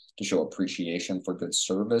way to show appreciation for good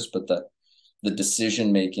service, but the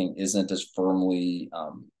decision making isn't as firmly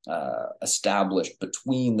established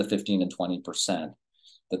between the 15 and 20%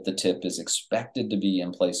 that the tip is expected to be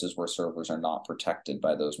in places where servers are not protected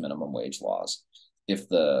by those minimum wage laws. If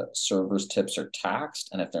the servers' tips are taxed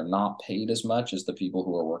and if they're not paid as much as the people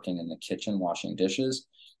who are working in the kitchen washing dishes,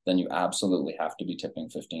 then you absolutely have to be tipping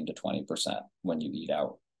 15 to 20% when you eat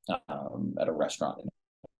out at a restaurant.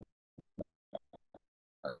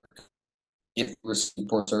 If you receive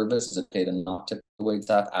poor service, is it okay to not tip the wait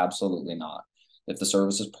staff? Absolutely not. If the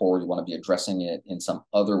service is poor, you want to be addressing it in some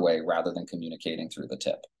other way rather than communicating through the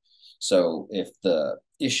tip. So if the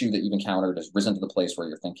issue that you've encountered has risen to the place where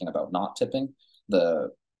you're thinking about not tipping, the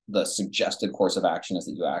suggested course of action is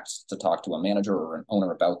that you ask to talk to a manager or an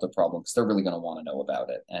owner about the problem, because they're really going to want to know about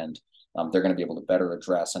it. And they're going to be able to better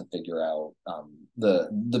address and figure out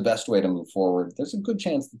the best way to move forward. There's a good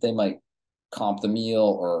chance that they might comp the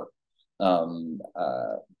meal, or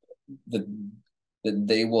that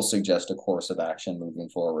they will suggest a course of action moving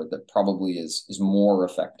forward that probably is more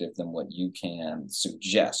effective than what you can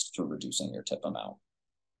suggest through reducing your tip amount.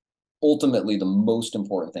 Ultimately, the most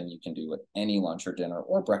important thing you can do at any lunch or dinner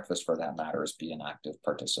or breakfast for that matter is be an active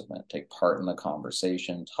participant. Take part in the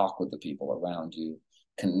conversation, talk with the people around you,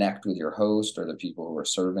 connect with your host or the people who are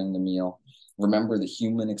serving the meal. Remember the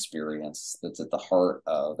human experience that's at the heart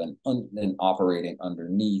of and operating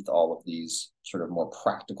underneath all of these sort of more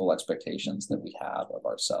practical expectations that we have of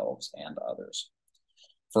ourselves and others.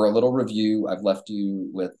 For a little review, I've left you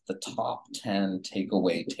with the top 10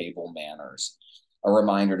 takeaway table manners. A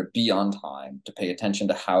reminder to be on time, to pay attention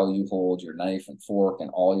to how you hold your knife and fork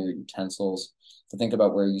and all your utensils, to think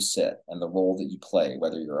about where you sit and the role that you play,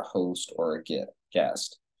 whether you're a host or a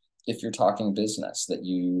guest. If you're talking business, that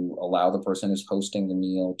you allow the person who's hosting the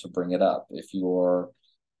meal to bring it up. If you're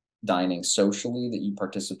dining socially, that you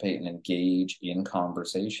participate and engage in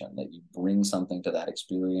conversation, that you bring something to that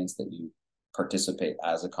experience, that you participate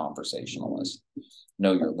as a conversationalist.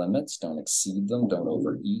 Know your limits, don't exceed them, don't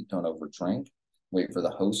overeat, don't overdrink. Wait for the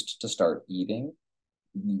host to start eating.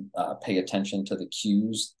 Pay attention to the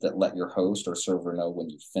cues that let your host or server know when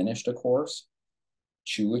you've finished a course.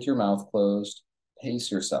 Chew with your mouth closed.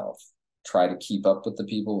 Pace yourself. Try to keep up with the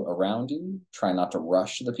people around you. Try not to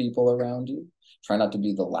rush the people around you. Try not to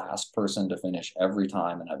be the last person to finish every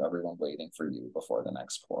time and have everyone waiting for you before the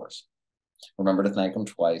next course. Remember to thank them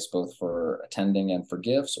twice, both for attending and for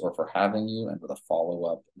gifts, or for having you and with a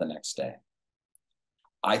follow-up the next day.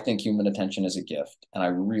 I think human attention is a gift, and I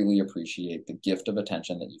really appreciate the gift of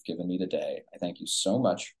attention that you've given me today. I thank you so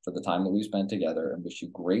much for the time that we've spent together and wish you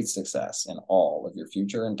great success in all of your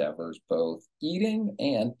future endeavors, both eating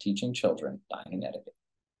and teaching children dining etiquette.